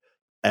of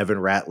Evan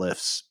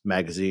Ratliff's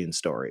magazine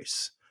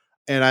stories.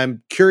 And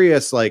I'm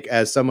curious, like,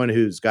 as someone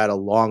who's got a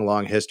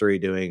long history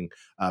doing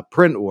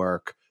print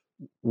work,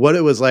 what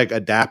it was like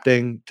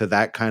adapting to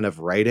that kind of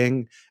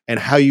writing and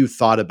how you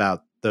thought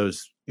about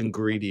those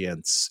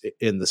ingredients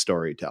in the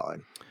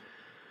storytelling.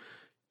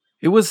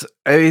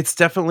 It's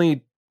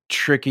definitely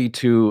tricky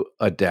to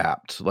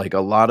adapt. Like a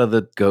lot of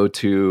the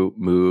go-to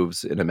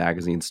moves in a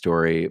magazine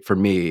story for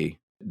me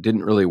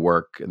didn't really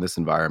work in this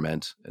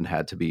environment and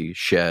had to be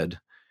shed.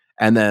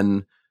 And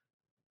then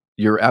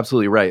you're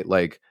absolutely right.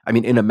 Like, I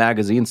mean, in a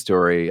magazine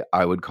story,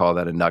 I would call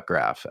that a nut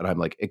graph. And I'm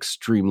like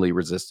extremely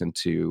resistant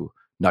to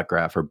nut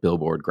graph or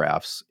billboard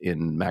graphs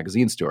in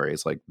magazine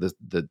stories. Like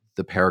the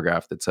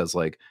paragraph that says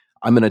like,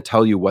 I'm going to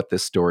tell you what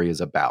this story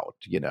is about.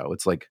 You know,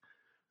 it's like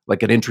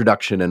an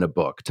introduction in a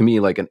book. To me,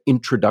 like an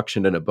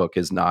introduction in a book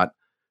is not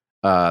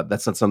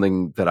that's not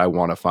something that I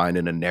want to find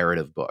in a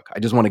narrative book. I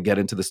just want to get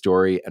into the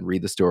story and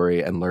read the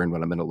story and learn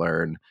what I'm going to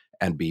learn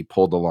and be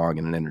pulled along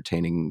in an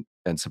entertaining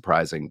and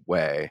surprising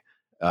way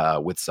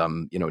with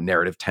some,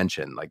 narrative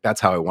tension. Like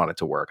that's how I want it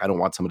to work. I don't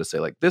want someone to say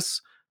like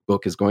this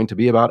book is going to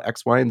be about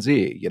X, Y, and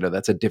Z.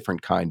 That's a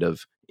different kind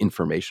of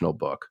informational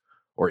book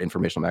or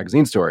informational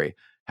magazine story.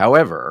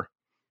 However,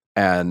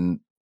 and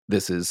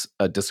this is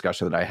a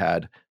discussion that I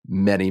had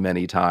many,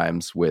 many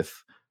times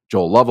with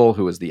Joel Lovell,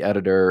 who is the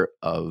editor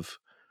of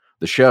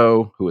the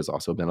show, who has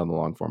also been on the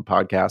Long Form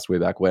podcast way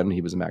back when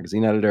he was a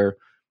magazine editor,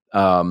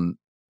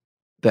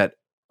 that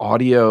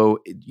audio,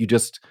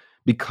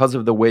 because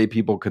of the way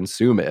people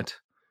consume it,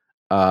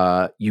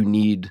 you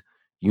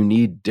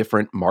need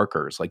different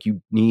markers. Like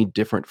you need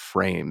different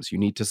frames. You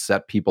need to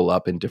set people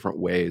up in different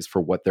ways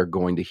for what they're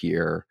going to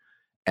hear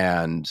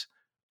and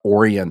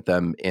orient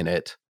them in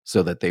it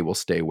so that they will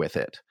stay with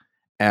it.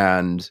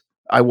 And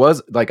I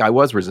was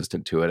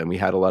resistant to it, and we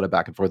had a lot of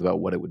back and forth about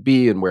what it would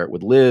be and where it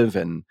would live.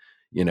 And,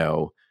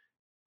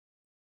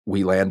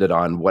 we landed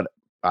on what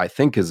I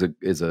think is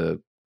a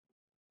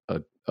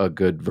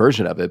good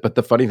version of it. But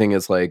the funny thing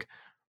is, like,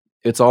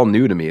 it's all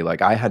new to me.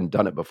 Like I hadn't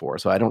done it before.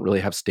 So I don't really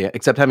have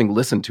except having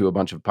listened to a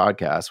bunch of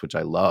podcasts, which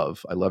I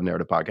love. I love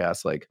narrative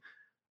podcasts. Like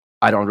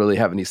I don't really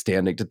have any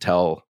standing to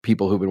tell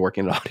people who've been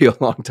working in audio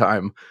a long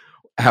time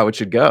how it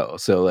should go.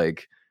 So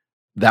like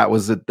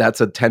that's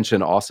a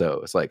tension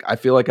also. It's like I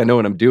feel like I know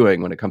what I'm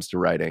doing when it comes to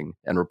writing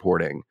and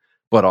reporting,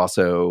 but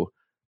also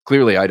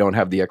clearly I don't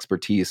have the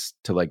expertise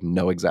to like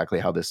know exactly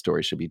how this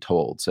story should be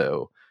told.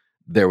 So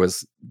that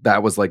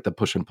was like the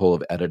push and pull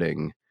of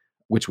editing,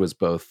 which was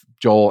both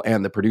Joel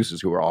and the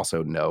producers who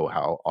also know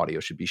how audio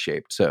should be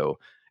shaped. So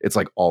it's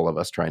like all of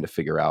us trying to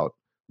figure out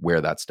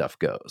where that stuff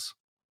goes.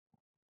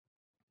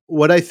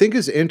 What I think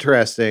is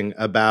interesting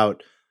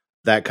about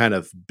that kind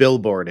of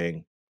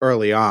billboarding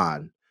early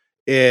on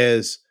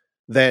is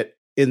that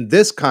in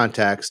this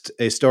context,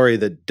 a story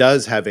that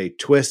does have a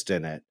twist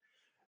in it,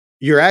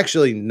 you're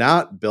actually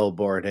not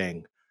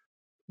billboarding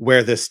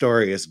where this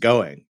story is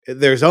going.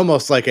 There's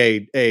almost like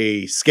a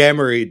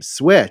scammery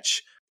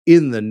switch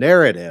in the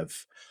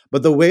narrative,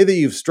 but the way that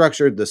you've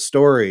structured the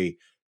story,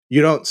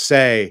 you don't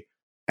say,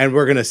 and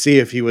we're going to see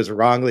if he was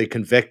wrongly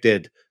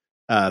convicted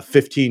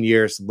 15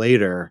 years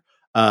later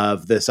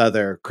of this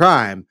other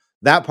crime.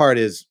 That part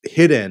is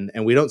hidden,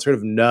 and we don't sort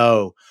of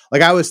know.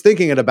 Like I was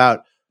thinking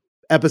about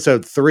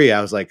episode 3,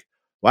 I was like,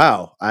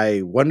 wow,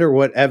 I wonder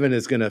what Evan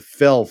is going to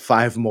fill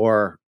 5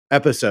 more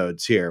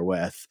episodes here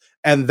with.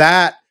 And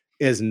that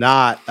is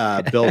not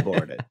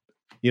billboarded.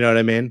 You know what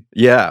I mean?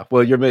 Yeah.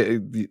 Well,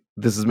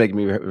 this is making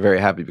me very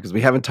happy because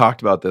we haven't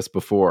talked about this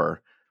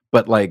before,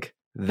 but like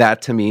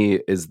that to me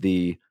is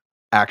the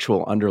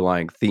actual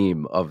underlying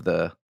theme of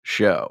the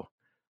show,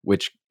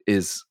 which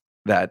is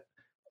that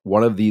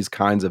one of these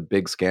kinds of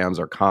big scams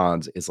or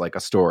cons is like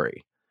a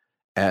story.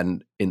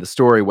 And in the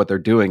story, what they're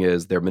doing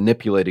is they're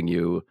manipulating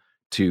you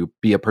to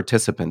be a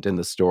participant in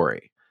the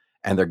story.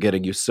 And they're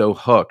getting you so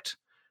hooked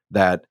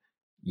that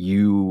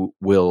you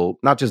will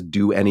not just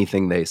do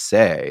anything they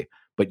say,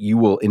 but you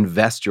will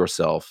invest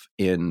yourself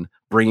in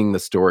bringing the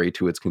story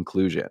to its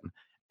conclusion.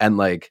 And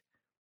like,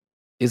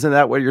 isn't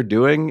that what you're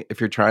doing? If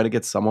you're trying to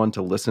get someone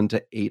to listen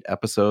to 8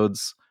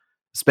 episodes,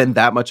 spend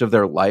that much of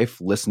their life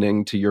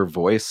listening to your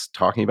voice,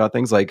 talking about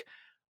things, like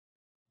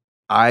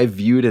I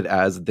viewed it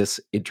as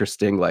this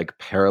interesting, like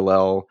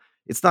parallel.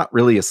 It's not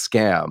really a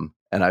scam.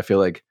 And I feel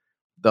like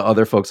the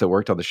other folks that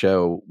worked on the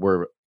show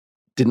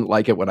didn't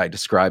like it when I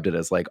described it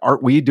as like,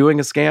 aren't we doing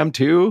a scam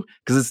too?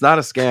 Because it's not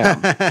a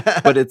scam,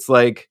 but it's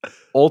like,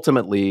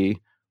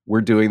 ultimately we're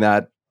doing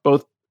that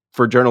both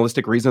for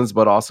journalistic reasons,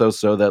 but also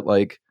so that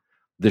like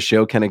the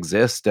show can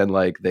exist and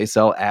like they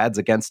sell ads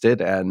against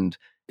it. And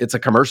it's a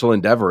commercial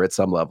endeavor at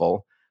some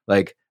level.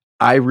 Like,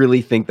 I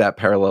really think that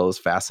parallel is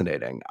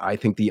fascinating. I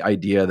think the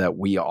idea that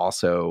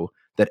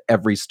that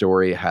every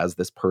story has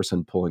this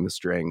person pulling the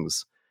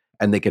strings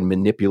and they can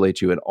manipulate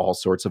you in all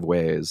sorts of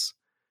ways,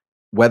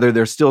 whether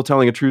they're still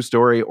telling a true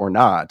story or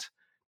not,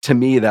 to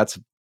me,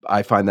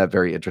 I find that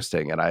very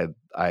interesting. And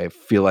I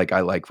feel like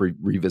I like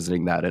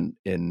revisiting that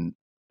in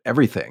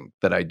everything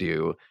that I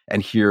do.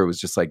 And here it was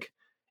just like,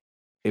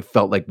 it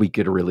felt like we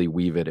could really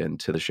weave it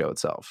into the show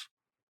itself.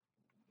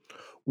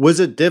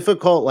 Was it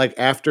difficult, like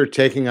after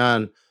taking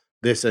on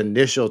this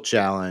initial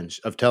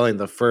challenge of telling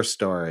the first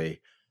story,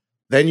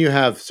 then you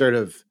have sort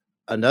of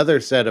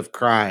another set of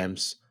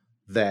crimes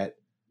that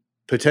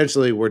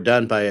potentially were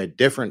done by a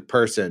different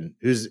person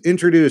who's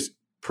introduced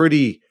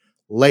pretty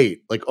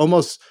late, like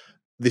almost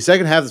the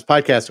second half of this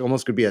podcast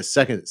almost could be a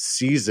second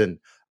season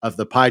of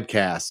the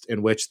podcast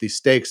in which the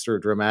stakes are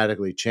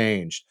dramatically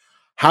changed.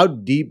 How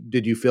deep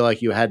did you feel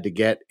like you had to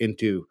get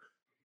into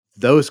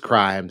those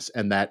crimes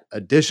and that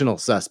additional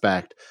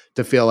suspect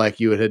to feel like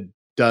you had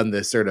done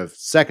this sort of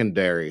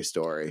secondary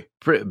story?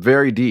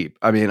 Very deep.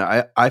 I mean,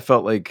 I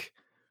felt like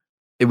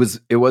it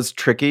was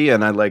tricky,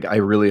 and I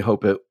really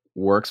hope it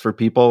works for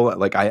people.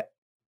 Like,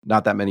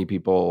 not that many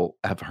people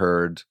have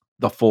heard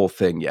the full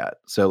thing yet.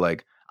 So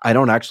like, I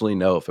don't actually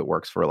know if it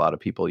works for a lot of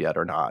people yet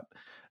or not.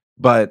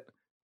 But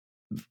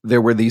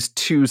there were these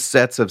two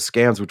sets of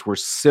scams which were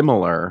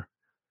similar,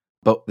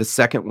 but the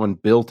second one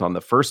built on the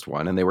first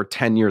one, and they were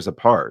 10 years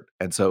apart.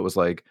 And so it was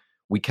like,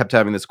 we kept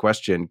having this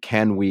question,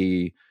 can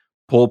we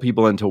pull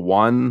people into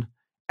one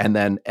and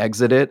then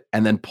exit it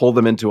and then pull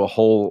them into a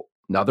whole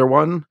another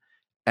one?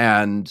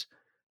 And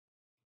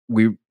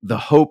the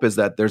hope is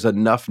that there's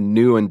enough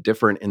new and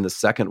different in the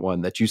second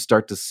one that you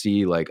start to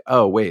see like,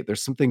 oh wait,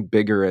 there's something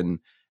bigger and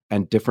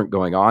different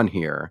going on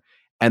here.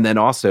 And then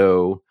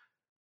also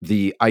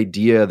the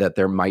idea that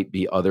there might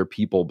be other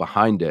people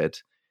behind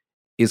it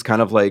is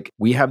kind of like,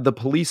 we have the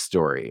police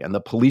story, and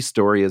the police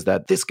story is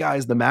that this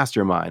guy's the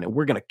mastermind and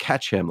we're going to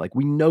catch him. Like,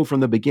 we know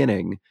from the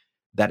beginning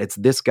that it's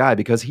this guy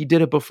because he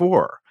did it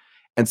before.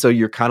 And so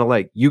you're kind of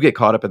like, you get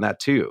caught up in that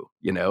too,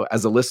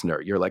 as a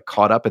listener, you're like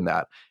caught up in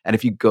that. And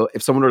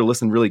if someone were to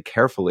listen really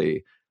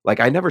carefully, like,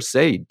 I never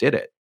say he did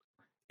it.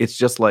 It's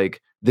just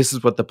like, this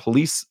is what the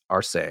police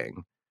are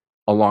saying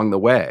along the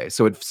way.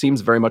 So it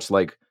seems very much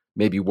like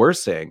maybe we're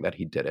saying that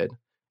he did it,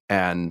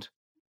 and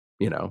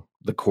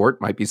the court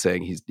might be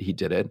saying he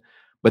did it,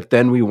 but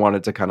then we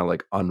wanted to kind of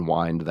like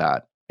unwind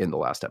that in the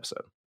last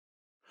episode.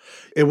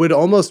 It would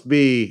almost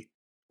be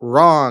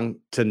wrong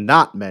to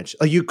not mention,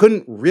 like, you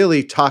couldn't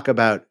really talk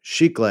about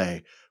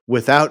Chikle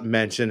without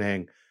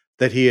mentioning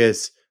that he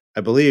is,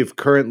 I believe,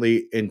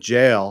 currently in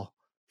jail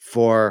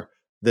for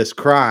this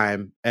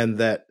crime, and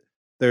that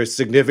there's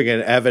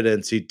significant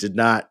evidence he did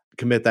not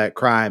commit that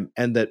crime,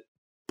 and that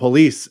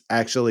police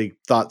actually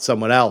thought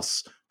someone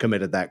else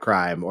committed that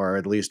crime, or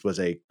at least was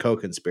a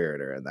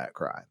co-conspirator in that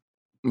crime.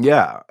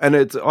 Yeah. And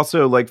it's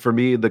also like, for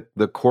me,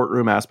 the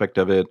courtroom aspect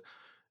of it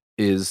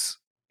is,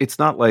 it's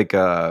not like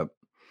I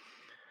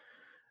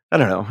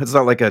don't know, it's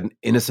not like an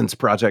Innocence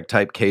Project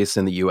type case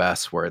in the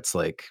US where it's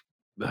like,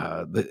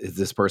 is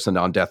this person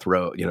on death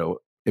row,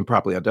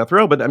 improperly on death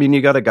row? But I mean,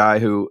 you got a guy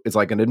who is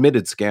like an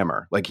admitted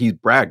scammer. Like, he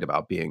bragged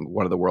about being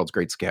one of the world's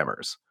great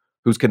scammers,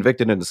 who's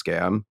convicted in a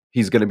scam.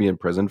 He's going to be in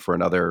prison for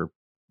another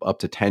up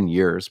to 10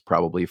 years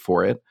probably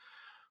for it.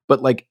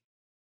 But like,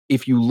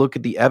 if you look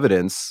at the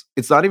evidence,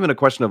 it's not even a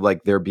question of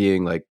like there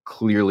being like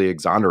clearly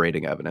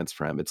exonerating evidence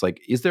for him. It's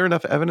like, is there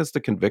enough evidence to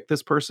convict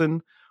this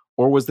person?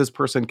 Or was this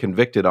person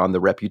convicted on the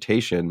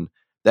reputation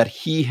that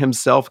he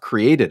himself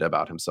created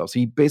about himself? So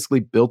he basically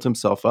built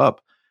himself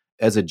up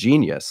as a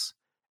genius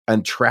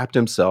and trapped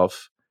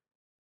himself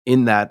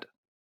in that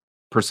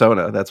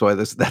persona. That's why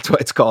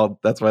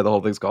the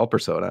whole thing's called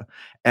Persona.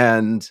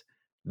 And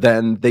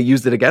then they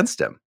used it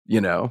against him,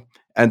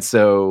 And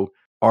so,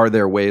 are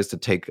there ways to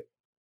take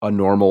a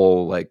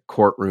normal like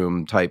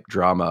courtroom type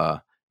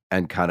drama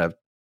and kind of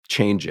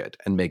change it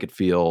and make it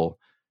feel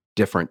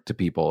different to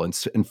people,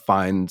 and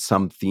find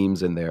some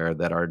themes in there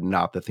that are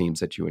not the themes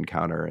that you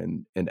encounter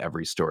in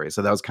every story?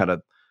 So that was kind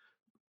of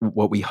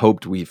what we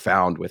hoped we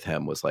found with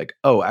him, was like,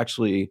 oh,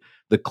 actually,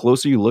 the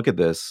closer you look at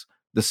this,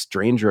 the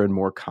stranger and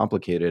more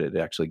complicated it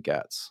actually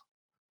gets.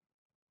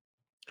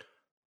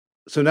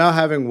 So now,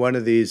 having one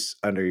of these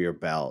under your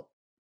belt,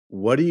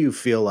 what do you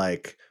feel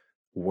like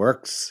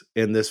works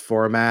in this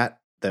format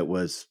that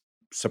was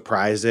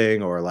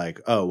surprising, or like,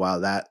 oh wow,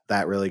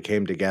 that really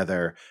came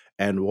together?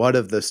 And what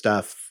of the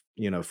stuff,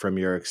 from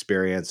your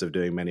experience of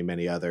doing many,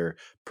 many other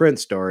print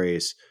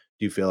stories,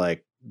 do you feel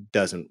like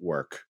doesn't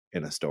work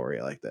in a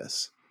story like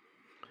this?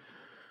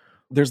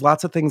 There's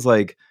lots of things,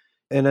 like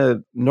in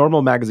a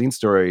normal magazine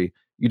story,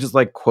 you just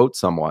like quote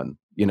someone,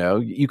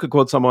 you could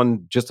quote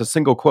someone, just a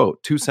single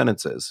quote, 2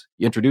 sentences.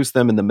 You introduce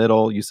them in the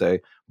middle. You say,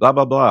 blah,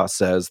 blah, blah,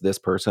 says this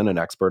person, an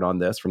expert on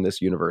this from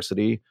this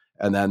university.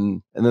 And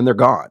then they're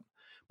gone.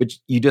 But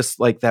you just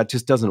like, that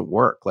just doesn't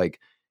work. Like,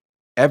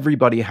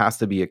 everybody has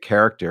to be a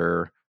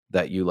character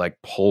that you like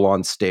pull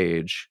on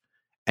stage,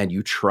 and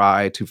you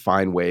try to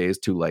find ways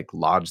to like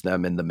lodge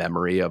them in the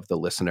memory of the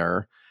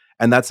listener.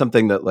 And that's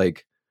something that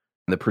like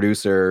the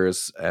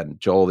producers and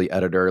Joel, the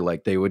editor,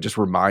 like they would just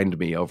remind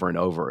me over and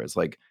over, is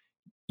like,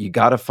 you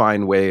got to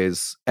find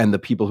ways. And the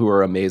people who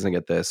are amazing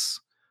at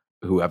this,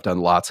 who have done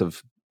lots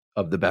of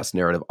the best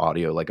narrative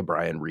audio, like a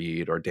Brian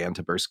Reed or Dan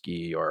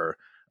Taberski or,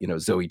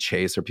 Zoe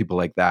Chase or people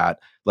like that,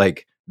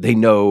 like they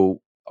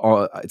know,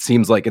 it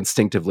seems like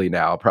instinctively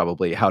now,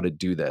 probably, how to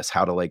do this,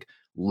 how to like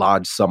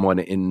lodge someone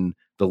in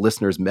the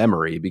listener's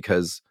memory,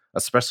 because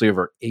especially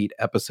over 8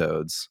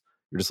 episodes,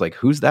 you're just like,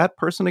 who's that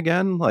person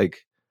again?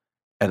 Like,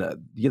 and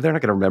they're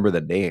not going to remember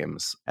the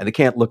names, and they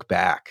can't look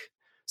back.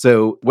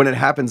 So when it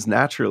happens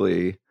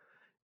naturally,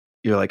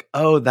 you're like,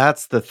 oh,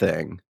 that's the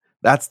thing.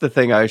 That's the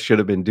thing I should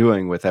have been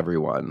doing with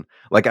everyone.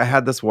 Like I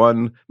had this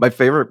one, my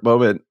favorite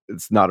moment,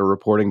 it's not a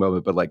reporting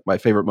moment, but like my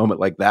favorite moment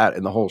like that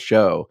in the whole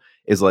show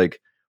is like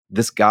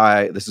this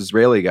guy, this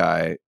Israeli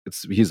guy,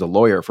 he's a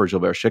lawyer for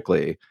Gilbert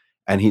Shikli,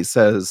 and he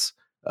says,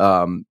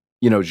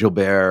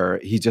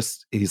 Gilbert,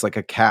 he's like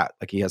a cat,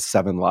 like he has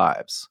 7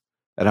 lives.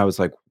 And I was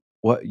like,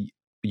 what?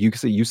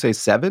 You say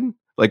 7?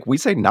 Like we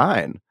say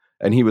 9.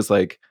 And he was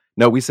like,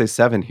 no, we say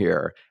 7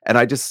 here. And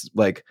I just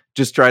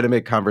try to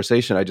make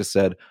conversation. I just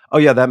said, oh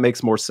yeah, that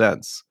makes more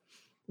sense.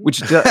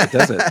 Which it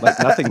doesn't. Like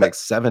nothing makes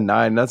 7,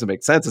 9 doesn't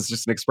make sense. It's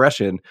just an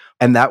expression.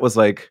 And that was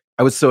like,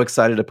 I was so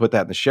excited to put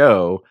that in the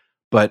show.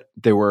 But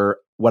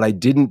what I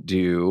didn't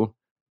do,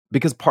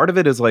 because part of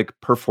it is like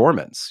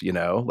performance,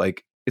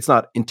 like it's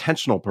not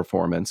intentional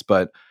performance,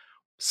 but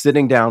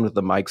sitting down with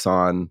the mics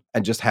on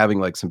and just having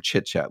like some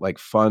chit chat, like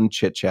fun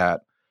chit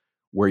chat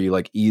where you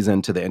like ease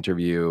into the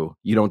interview.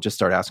 You don't just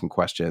start asking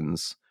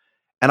questions.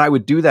 And I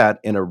would do that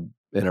in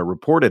a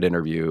reported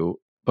interview,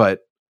 but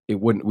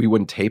we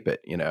wouldn't tape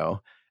it,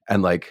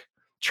 and like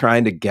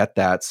trying to get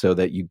that so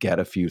that you get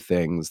a few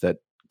things that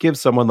give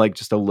someone like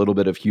just a little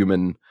bit of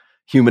human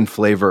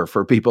flavor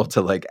for people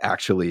to like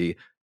actually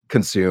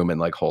consume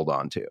and like hold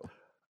on to.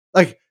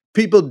 Like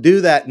people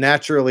do that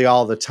naturally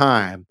all the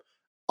time.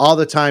 All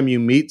the time you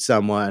meet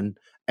someone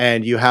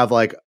and you have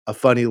like a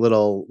funny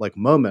little like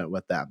moment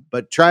with them,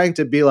 but trying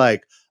to be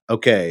like,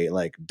 okay,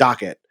 like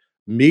docket,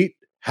 meet,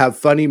 have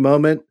funny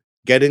moment,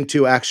 get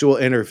into actual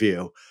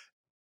interview.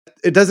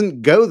 It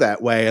doesn't go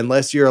that way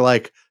unless you're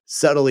like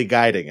subtly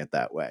guiding it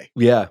that way.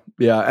 Yeah.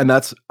 And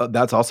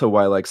that's also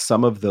why like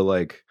some of the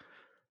like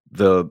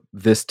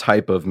this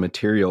type of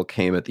material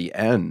came at the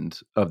end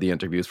of the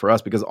interviews for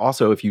us, because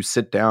also if you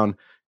sit down,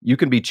 you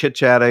can be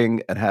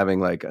chit-chatting and having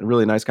like a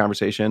really nice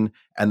conversation,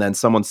 and then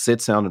someone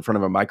sits down in front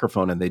of a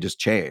microphone and they just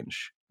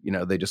change.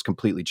 They just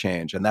completely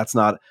change. And that's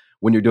not,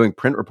 when you're doing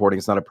print reporting,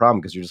 it's not a problem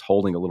because you're just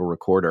holding a little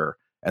recorder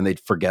and they'd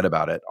forget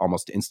about it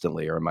almost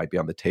instantly, or it might be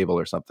on the table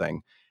or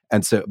something.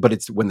 And so, but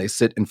it's when they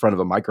sit in front of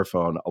a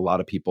microphone, a lot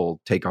of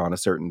people take on a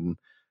certain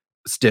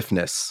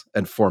stiffness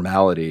and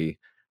formality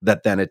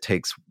that then it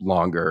takes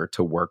longer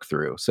to work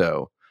through.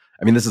 So,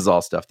 I mean, this is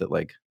all stuff that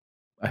like,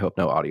 I hope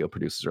no audio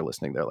producers are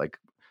listening. They're like,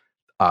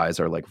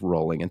 eyes are like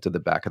rolling into the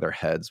back of their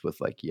heads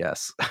with like,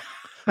 yes,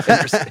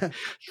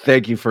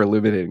 thank you for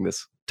illuminating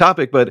this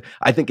topic. But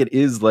I think it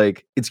is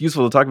like, it's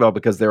useful to talk about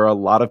because there are a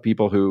lot of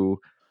people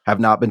who have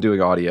not been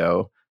doing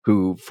audio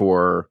who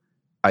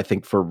I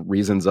think for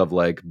reasons of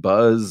like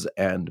buzz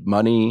and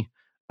money,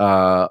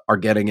 are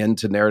getting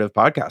into narrative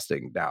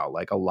podcasting now.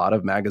 Like a lot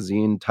of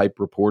magazine type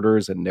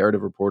reporters and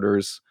narrative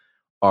reporters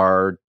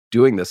are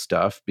doing this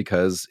stuff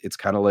because it's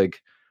kind of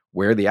like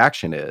where the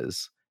action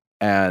is.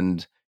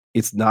 And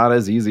it's not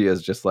as easy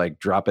as just like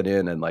dropping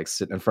in and like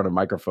sitting in front of a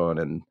microphone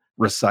and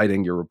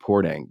reciting your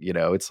reporting.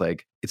 It's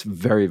like, it's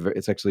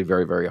actually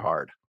very, very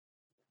hard.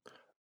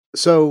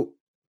 So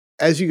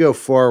as you go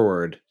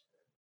forward,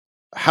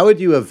 how would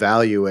you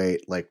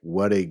evaluate like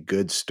what a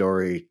good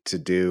story to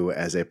do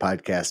as a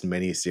podcast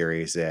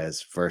miniseries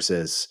is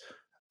versus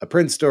a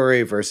print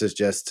story versus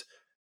just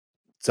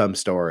some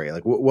story?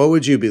 Like what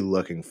would you be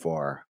looking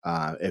for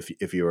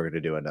if you were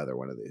going to do another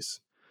one of these?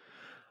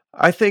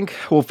 I think,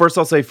 well, first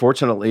I'll say,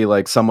 fortunately,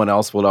 like someone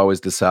else would always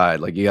decide.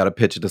 Like you got to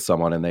pitch it to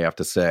someone and they have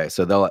to say.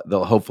 So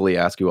they'll hopefully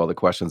ask you all the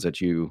questions that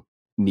you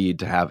need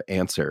to have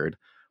answered.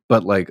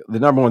 But like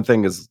the number one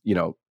thing is,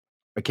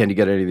 can you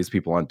get any of these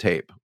people on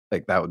tape?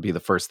 Like that would be the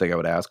first thing I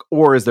would ask.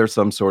 Or is there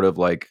some sort of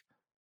like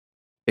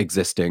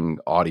existing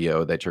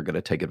audio that you're going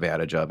to take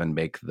advantage of and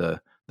make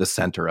the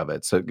center of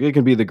it? So it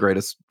can be the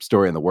greatest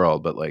story in the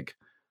world, but like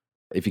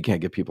if you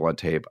can't get people on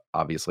tape,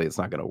 obviously it's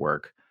not going to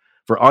work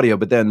for audio.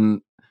 But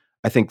then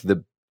I think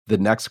the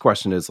next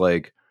question is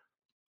like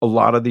a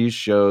lot of these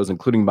shows,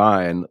 including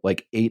mine,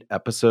 like 8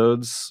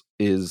 episodes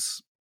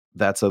seems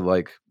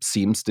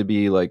to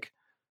be like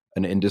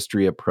an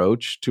industry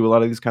approach to a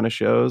lot of these kind of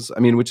shows. I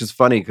mean, which is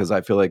funny because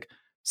I feel like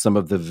some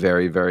of the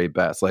very, very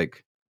best,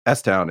 like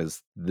S-Town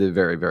is the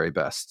very, very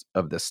best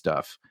of this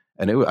stuff.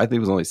 And I think it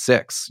was only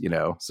 6,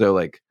 so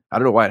like, I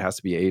don't know why it has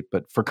to be 8,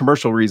 but for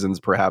commercial reasons,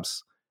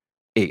 perhaps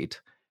 8.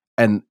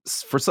 And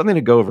for something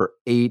to go over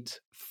 8,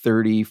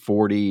 30,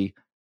 40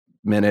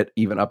 minute,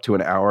 even up to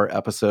an hour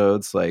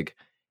episodes, like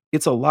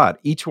it's a lot.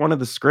 Each one of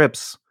the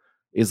scripts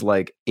is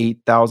like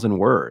 8,000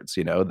 words,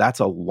 that's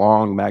a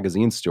long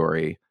magazine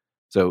story.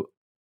 So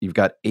you've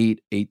got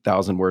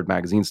 8,000 word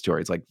magazine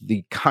stories. Like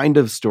the kind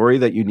of story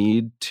that you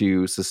need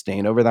to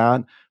sustain over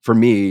that for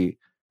me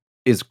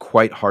is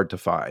quite hard to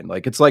find.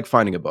 Like it's like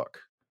finding a book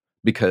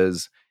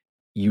because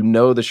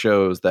the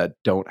shows that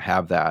don't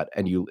have that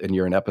and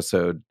you're in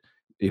episode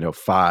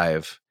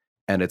 5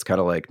 and it's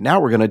kind of like, now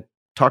we're going to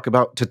talk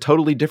to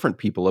totally different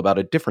people about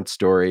a different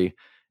story.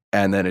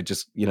 And then it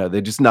just,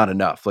 they're just not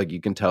enough. Like you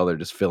can tell they're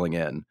just filling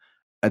in.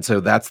 And so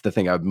that's the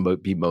thing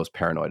I'd be most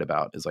paranoid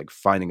about is like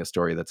finding a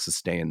story that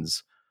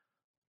sustains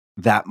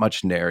that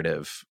much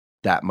narrative,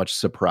 that much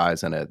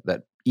surprise in it,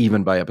 that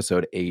even by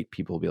episode 8,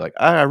 people will be like,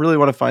 I really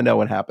want to find out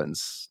what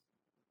happens.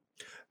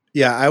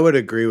 Yeah, I would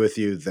agree with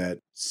you that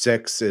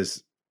 6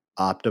 is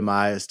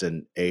optimized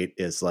and 8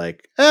 is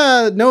like,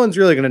 no one's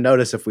really going to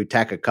notice if we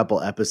tack a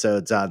couple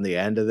episodes on the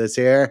end of this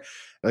here.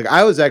 Like,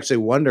 I was actually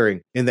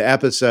wondering in the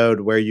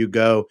episode where you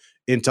go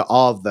into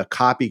all of the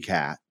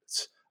copycats,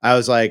 I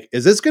was like,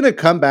 is this going to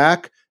come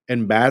back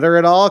and matter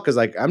at all? Because,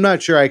 like, I'm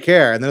not sure I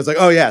care. And then it's like,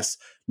 oh, yes.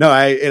 No,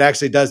 it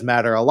actually does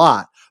matter a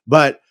lot.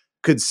 But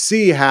could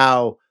see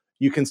how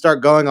you can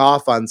start going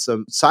off on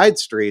some side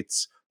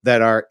streets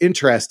that are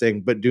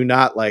interesting, but do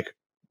not like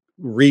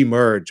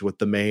remerge with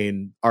the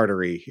main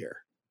artery here.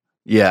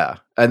 Yeah.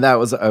 And I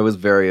was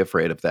very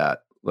afraid of that.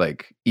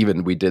 Like,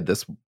 even we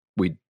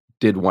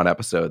did one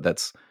episode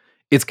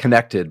it's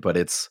connected, but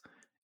it's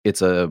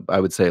I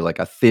would say like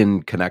a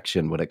thin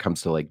connection when it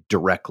comes to like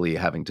directly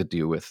having to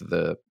do with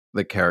the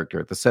character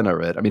at the center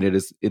of it. I mean,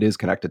 it is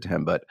connected to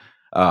him, but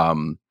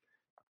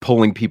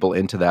pulling people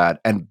into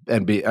that and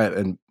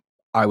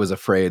I was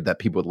afraid that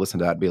people would listen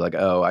to that and be like,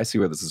 oh, I see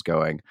where this is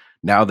going.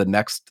 Now the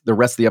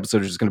rest of the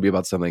episode is just going to be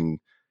about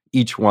something.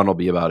 Each one will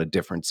be about a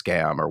different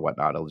scam or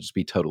whatnot. It'll just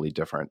be totally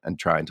different, and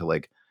trying to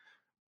like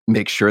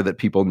make sure that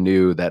people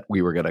knew that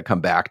we were going to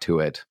come back to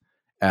it.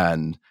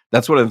 And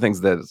that's one of the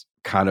things that is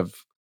kind of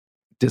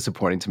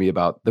disappointing to me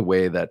about the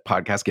way that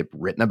podcasts get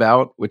written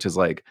about, which is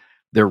like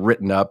they're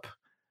written up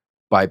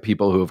by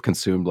people who have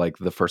consumed like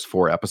the first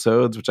 4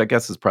 episodes, which I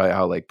guess is probably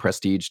how like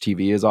prestige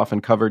TV is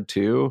often covered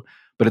too.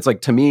 But it's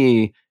like, to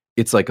me,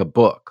 it's like a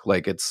book.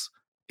 Like it's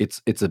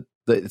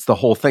the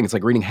whole thing. It's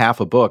like reading half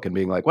a book and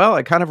being like, well,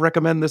 I kind of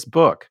recommend this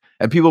book.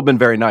 And people have been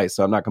very nice,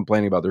 so I'm not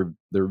complaining about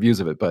the reviews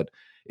of it. But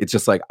it's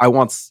just like,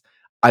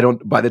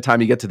 by the time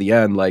you get to the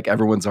end, like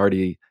everyone's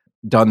already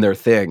done their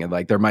thing, and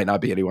like there might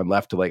not be anyone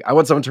left to like, I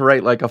want someone to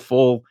write like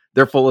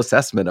their full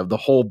assessment of the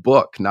whole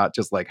book, not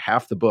just like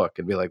half the book,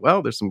 and be like,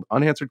 well, there's some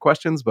unanswered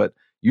questions, but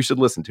you should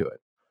listen to it.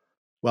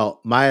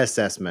 Well, my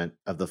assessment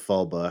of the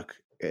full book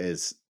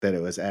is that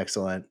it was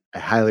excellent. I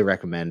highly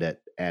recommend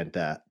it. And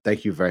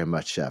thank you very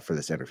much for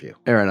this interview.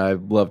 Aaron, I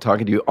love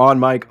talking to you on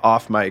mic,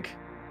 off mic.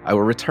 I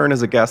will return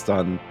as a guest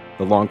on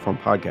the Long Form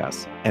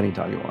podcast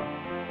anytime you want.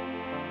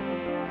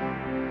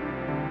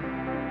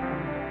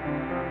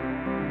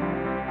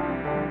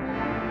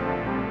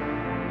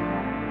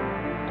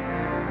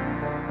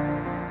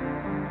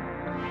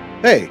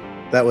 Hey,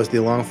 that was the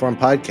Long Form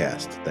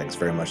podcast. Thanks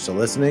very much for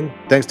listening.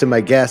 Thanks to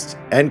my guest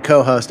and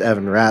co-host,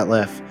 Evan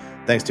Ratliff.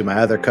 Thanks to my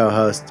other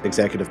co-host,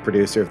 executive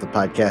producer of the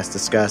podcast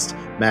Discussed,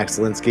 Max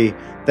Linsky.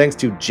 Thanks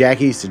to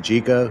Jackie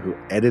Sajiko, who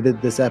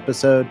edited this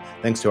episode.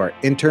 Thanks to our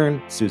intern,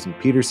 Susan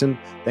Peterson.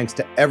 Thanks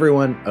to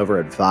everyone over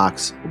at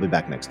Vox. We'll be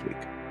back next week.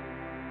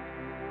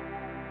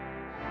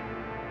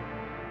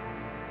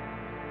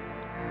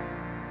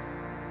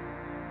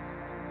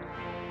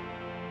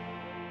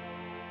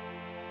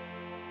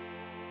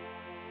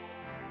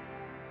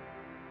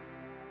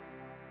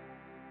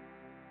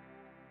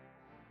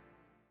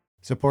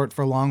 Support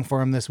for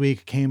Longform this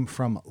week came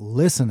from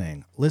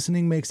Listening.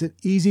 Listening makes it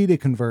easy to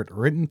convert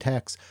written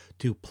text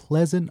to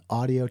pleasant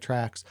audio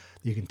tracks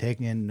that you can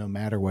take in no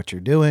matter what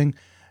you're doing.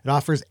 It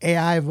offers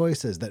AI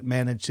voices that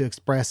manage to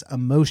express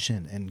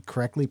emotion and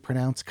correctly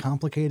pronounce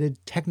complicated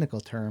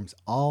technical terms,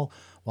 all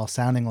while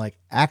sounding like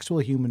actual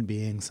human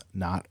beings,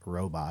 not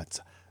robots.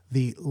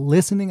 The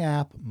Listening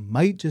app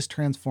might just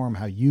transform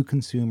how you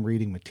consume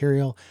reading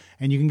material,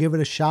 and you can give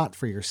it a shot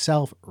for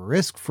yourself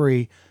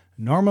risk-free.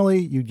 Normally,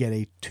 you'd get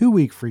a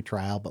 2-week free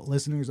trial, but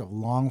listeners of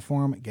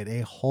Longform get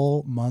a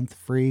whole month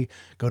free.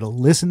 Go to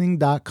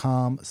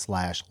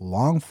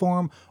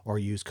listening.com/longform or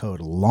use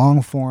code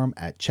LONGFORM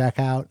at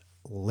checkout.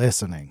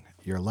 Listening.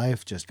 Your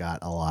life just got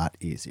a lot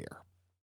easier.